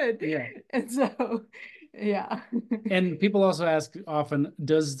I wanted. Yeah. And so, yeah. And people also ask often,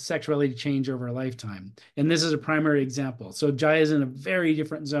 does sexuality change over a lifetime? And this is a primary example. So Jaiya is in a very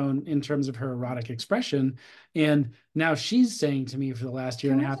different zone in terms of her erotic expression. And now she's saying to me for the last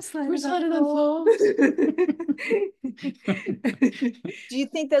year and a half, just let it unfold. Do you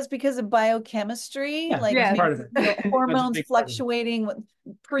think that's because of biochemistry? Yeah, like part of it. Hormones fluctuating,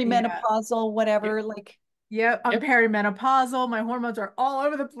 premenopausal, whatever. Yeah. Like, I'm perimenopausal. My hormones are all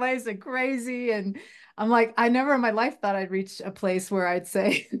over the place and crazy. And I'm like, I never in my life thought I'd reach a place where I'd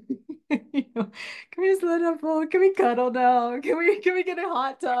say, can we just let it unfold? Can we cuddle now? Can we get a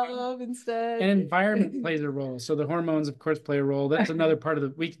hot tub instead? And environment plays a role. So the hormones, of course, play a role. That's another part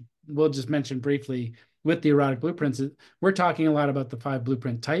of we'll just mention briefly with the erotic blueprints. We're talking a lot about the 5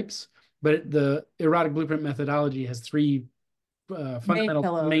 blueprint types, but the erotic blueprint methodology has 3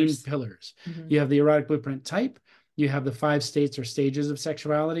 fundamental main pillars. You have the erotic blueprint type, you have the 5 states or stages of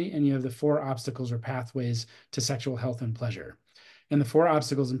sexuality, and you have the 4 obstacles or pathways to sexual health and pleasure. And the 4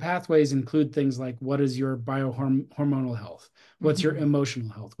 obstacles and pathways include things like, what is your biohormonal health? What's your emotional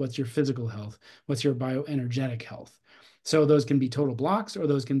health? What's your physical health? What's your bioenergetic health? So those can be total blocks, or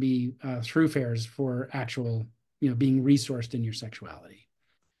those can be throughfares for actual, being resourced in your sexuality.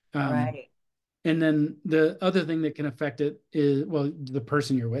 Right. And then the other thing that can affect it is, well, the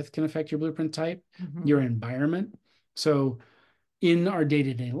person you're with can affect your blueprint type, your environment. So in our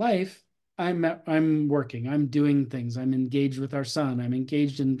day-to-day life, I'm working, I'm doing things, I'm engaged with our son, I'm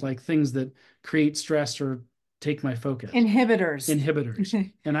engaged in like things that create stress or take my focus.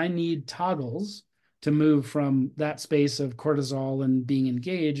 Inhibitors. And I need toggles to move from that space of cortisol and being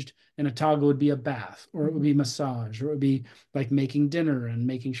engaged. And a toggle would be a bath, or it would be massage, or it would be like making dinner and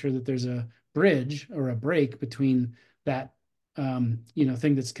making sure that there's a bridge or a break between that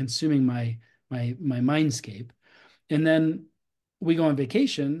thing that's consuming my mindscape. And then we go on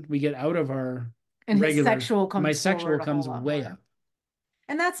vacation, we get out of our And his regular, sexual comes my sexual forward a comes whole lot way more. up.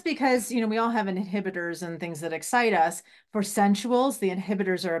 And that's because, we all have inhibitors and things that excite us. For sensuals, the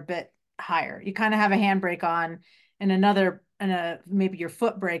inhibitors are a bit higher. You kind of have a handbrake on and maybe your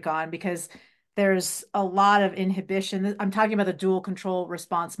foot brake on, because there's a lot of inhibition. I'm talking about the dual control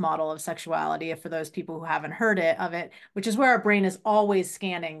response model of sexuality, for those people who haven't heard of it, which is where our brain is always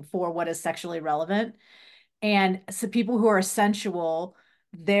scanning for what is sexually relevant. And so people who are sensual,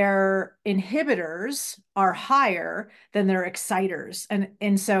 their inhibitors are higher than their exciters.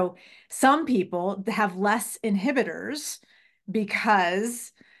 And so some people have less inhibitors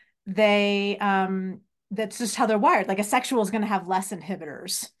because that's just how they're wired. Like a sexual is going to have less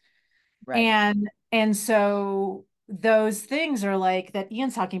inhibitors. Right. And so those things are like that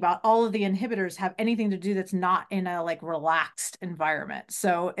Ian's talking about. All of the inhibitors have anything to do that's not in a like relaxed environment.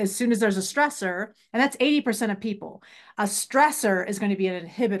 So as soon as there's a stressor, and that's 80% of people, a stressor is going to be an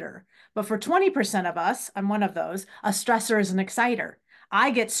inhibitor. But for 20% of us, I'm one of those, a stressor is an exciter.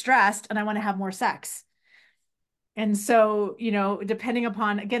 I get stressed and I want to have more sex. And so, depending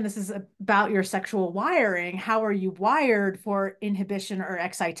upon, again, this is about your sexual wiring. How are you wired for inhibition or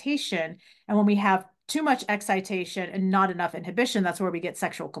excitation? And when we have too much excitation and not enough inhibition, that's where we get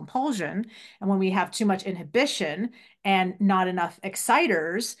sexual compulsion. And when we have too much inhibition and not enough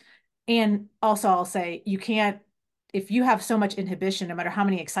exciters, and also I'll say, if you have so much inhibition, no matter how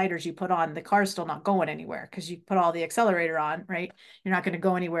many exciters you put on, the car's still not going anywhere because you put all the accelerator on, right? You're not going to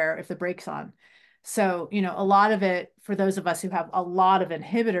go anywhere if the brake's on. So, a lot of it, for those of us who have a lot of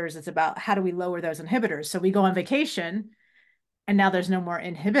inhibitors, it's about how do we lower those inhibitors? So we go on vacation and now there's no more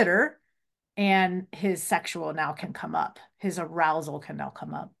inhibitor, and his sexual now can come up. His arousal can now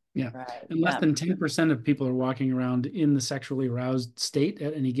come up. Yeah. Right. And less than 10% of people are walking around in the sexually aroused state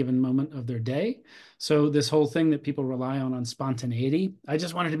at any given moment of their day. So this whole thing that people rely on spontaneity, I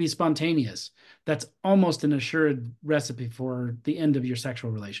just want it to be spontaneous. That's almost an assured recipe for the end of your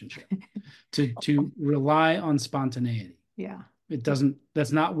sexual relationship. to rely on spontaneity. Yeah. It doesn't,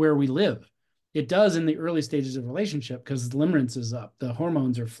 that's not where we live. It does in the early stages of relationship because the limerence is up, the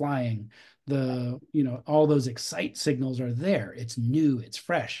hormones are flying, all those excite signals are there. It's new, it's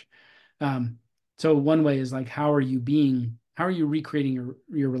fresh. So one way is like, how are you recreating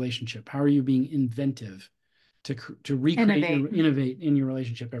your relationship? How are you being inventive to recreate innovate in your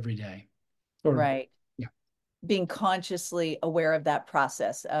relationship every day? Right. Yeah. Being consciously aware of that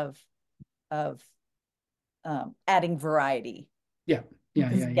process of adding variety. Yeah.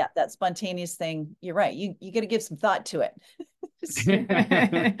 Yeah. That spontaneous thing. You're right. You got to give some thought to it.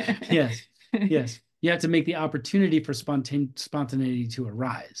 Yes. You have to make the opportunity for spontaneity to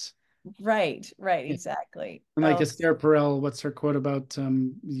arise. Right. Yeah. Exactly. And like Esther Perel, what's her quote about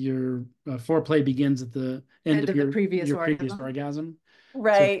your foreplay begins at the end of your previous orgasm.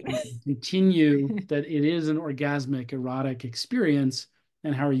 Right. So continue that it is an orgasmic, erotic experience.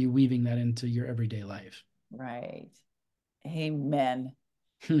 And how are you weaving that into your everyday life? Right. Amen.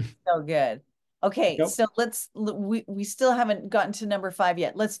 So good. Okay, so we still haven't gotten to number 5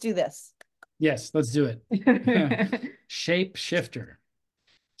 yet. Let's do this. Yes, let's do it. Shape shifter.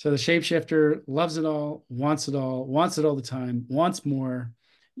 So the shapeshifter loves it all, wants it all the time, wants more.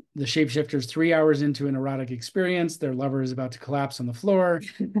 The shapeshifter's 3 hours into an erotic experience. Their lover is about to collapse on the floor.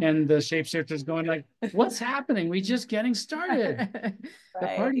 And the shapeshifter's going like, what's happening? We just getting started. The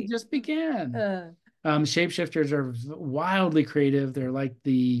party just began. Shapeshifters are wildly creative. They're like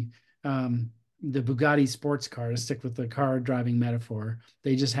the Bugatti sports car, to stick with the car driving metaphor.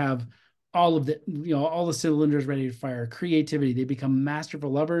 They just have all the cylinders ready to fire, creativity. They become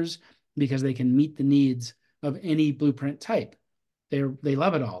masterful lovers because they can meet the needs of any blueprint type. They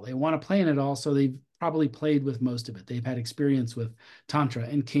love it all. They want to play in it all. So they've probably played with most of it. They've had experience with tantra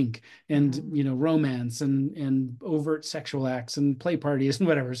and kink and romance and overt sexual acts and play parties and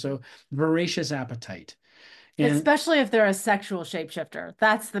whatever. So voracious appetite. And especially if they're a sexual shapeshifter.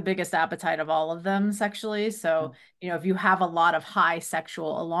 That's the biggest appetite of all of them sexually. So, if you have a lot of high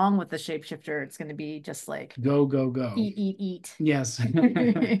sexual along with the shapeshifter, it's going to be just like go, go, go. Eat, eat, eat. Yes.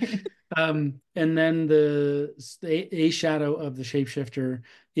 And then a shadow of the shapeshifter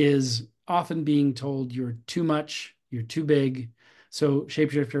is often being told you're too much, you're too big. So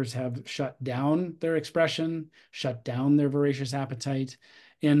shapeshifters have shut down their expression, shut down their voracious appetite.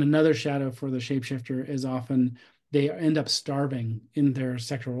 And another shadow for the shapeshifter is often they end up starving in their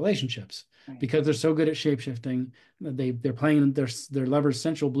sexual relationships because they're so good at shapeshifting. They're playing their lover's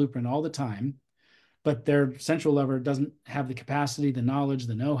sensual blueprint all the time, but their sensual lover doesn't have the capacity, the knowledge,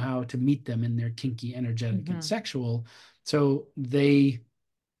 the know-how to meet them in their kinky, energetic, and sexual. So they're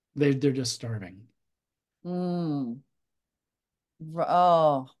just starving. Oh,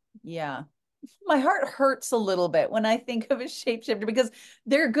 yeah. My heart hurts a little bit when I think of a shapeshifter because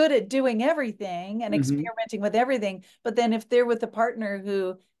they're good at doing everything and experimenting with everything. But then if they're with a partner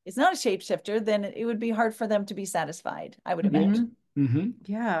who is not a shapeshifter, then it would be hard for them to be satisfied, I would imagine.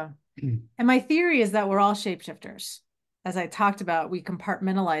 Yeah. And my theory is that we're all shapeshifters. As I talked about, we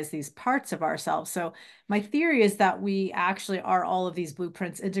compartmentalize these parts of ourselves. So my theory is that we actually are all of these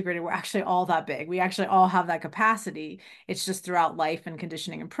blueprints integrated. We're actually all that big. We actually all have that capacity. It's just throughout life and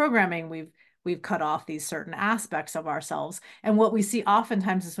conditioning and programming, we've cut off these certain aspects of ourselves. And what we see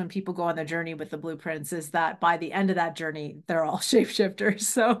oftentimes is when people go on their journey with the blueprints is that by the end of that journey, they're all shapeshifters.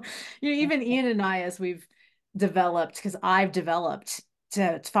 So, even Ian and I, as we've developed, because I've developed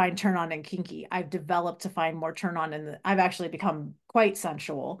to find turn on and kinky. I've developed to find more turn on, and I've actually become quite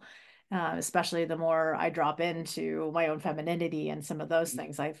sensual, especially the more I drop into my own femininity and some of those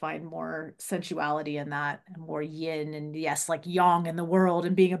things. I find more sensuality in that, and more yin, and yes, like yang in the world,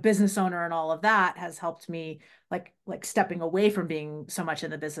 and being a business owner and all of that has helped me. Like stepping away from being so much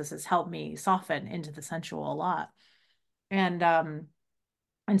in the business has helped me soften into the sensual a lot, and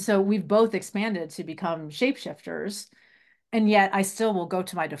so we've both expanded to become shapeshifters, and yet I still will go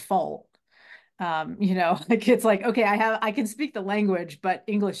to my default. Like it's like, okay, I can speak the language, but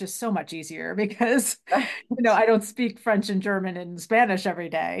English is so much easier because, I don't speak French and German and Spanish every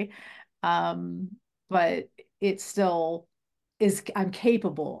day. But it still is, I'm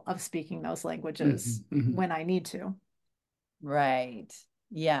capable of speaking those languages when I need to. Right.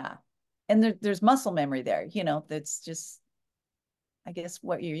 Yeah. And there's muscle memory there, that's just, I guess,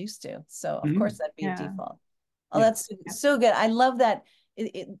 what you're used to. So of course that'd be a default. Oh, that's so good. I love that.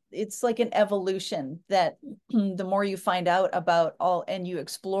 It's like an evolution that the more you find out about all and you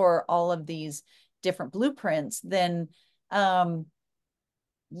explore all of these different blueprints, then you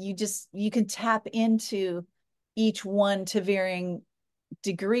can tap into each one to varying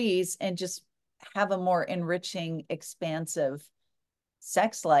degrees and just have a more enriching, expansive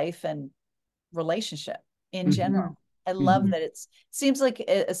sex life and relationship in general. I love that it seems like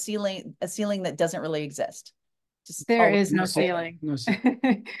a ceiling that doesn't really exist. Just there is no ceiling. No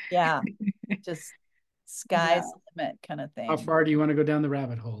ceiling. Yeah. Just sky's the limit kind of thing. How far do you want to go down the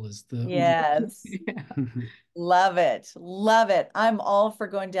rabbit hole is the yes. Love it. Love it. I'm all for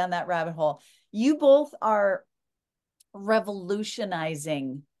going down that rabbit hole. You both are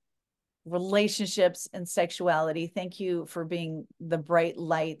revolutionizing relationships and sexuality. Thank you for being the bright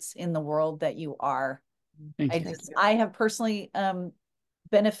lights in the world that you are. I have personally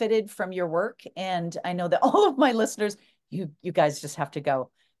benefited from your work, and I know that all of my listeners, you guys just have to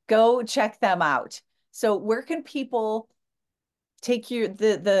go check them out. So where can people take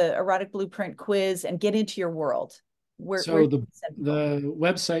the erotic blueprint quiz and get into your world? So the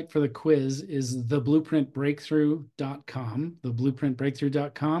website for the quiz is theblueprintbreakthrough.com,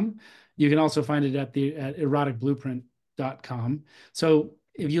 theblueprintbreakthrough.com. You can also find it at eroticblueprint.com. So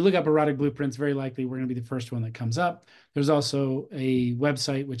if you look up erotic blueprints, very likely we're going to be the first one that comes up. There's also a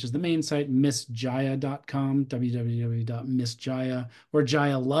website, which is the main site, missjaiya.com, www.missjaiya, or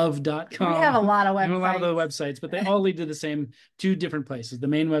jaialove.com. We have a lot of websites. We have a lot of the websites, but they all lead to the same two different places, the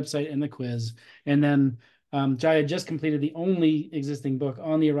main website and the quiz. And then Jaiya just completed the only existing book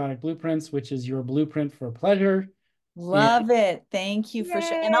on the erotic blueprints, which is Your Blueprint for Pleasure. Love it. Thank you for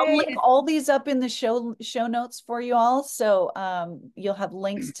sharing. And I'll link all these up in the show notes for you all. So you'll have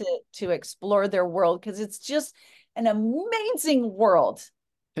links to explore their world, because it's just an amazing world.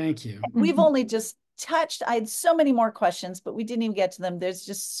 Thank you. We've only just touched. I had so many more questions, but we didn't even get to them. There's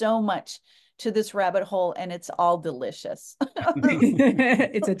just so much to this rabbit hole, and it's all delicious.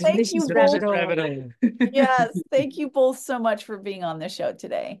 It's a delicious rabbit hole. Yes. Thank you both so much for being on the show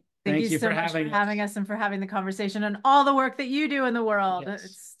today. Thank you so much for having us and for having the conversation and all the work that you do in the world. Yes.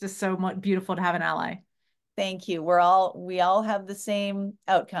 It's just so beautiful to have an ally. Thank you. We all have the same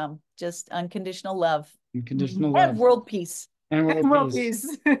outcome, just unconditional love Unconditional and love world peace. and world World peace.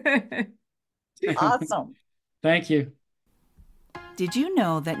 peace. Awesome. Thank you. Did you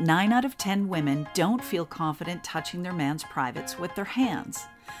know that 9 out of 10 women don't feel confident touching their man's privates with their hands?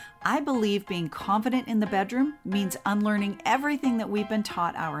 I believe being confident in the bedroom means unlearning everything that we've been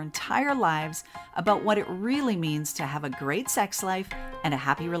taught our entire lives about what it really means to have a great sex life and a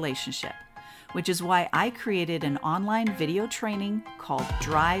happy relationship, which is why I created an online video training called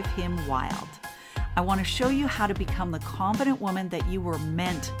Drive Him Wild. I want to show you how to become the confident woman that you were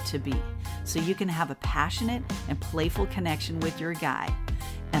meant to be, so you can have a passionate and playful connection with your guy.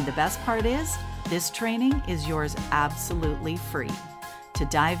 And the best part is, this training is yours absolutely free. To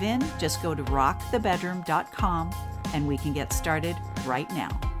dive in, just go to rockthebedroom.com and we can get started right now.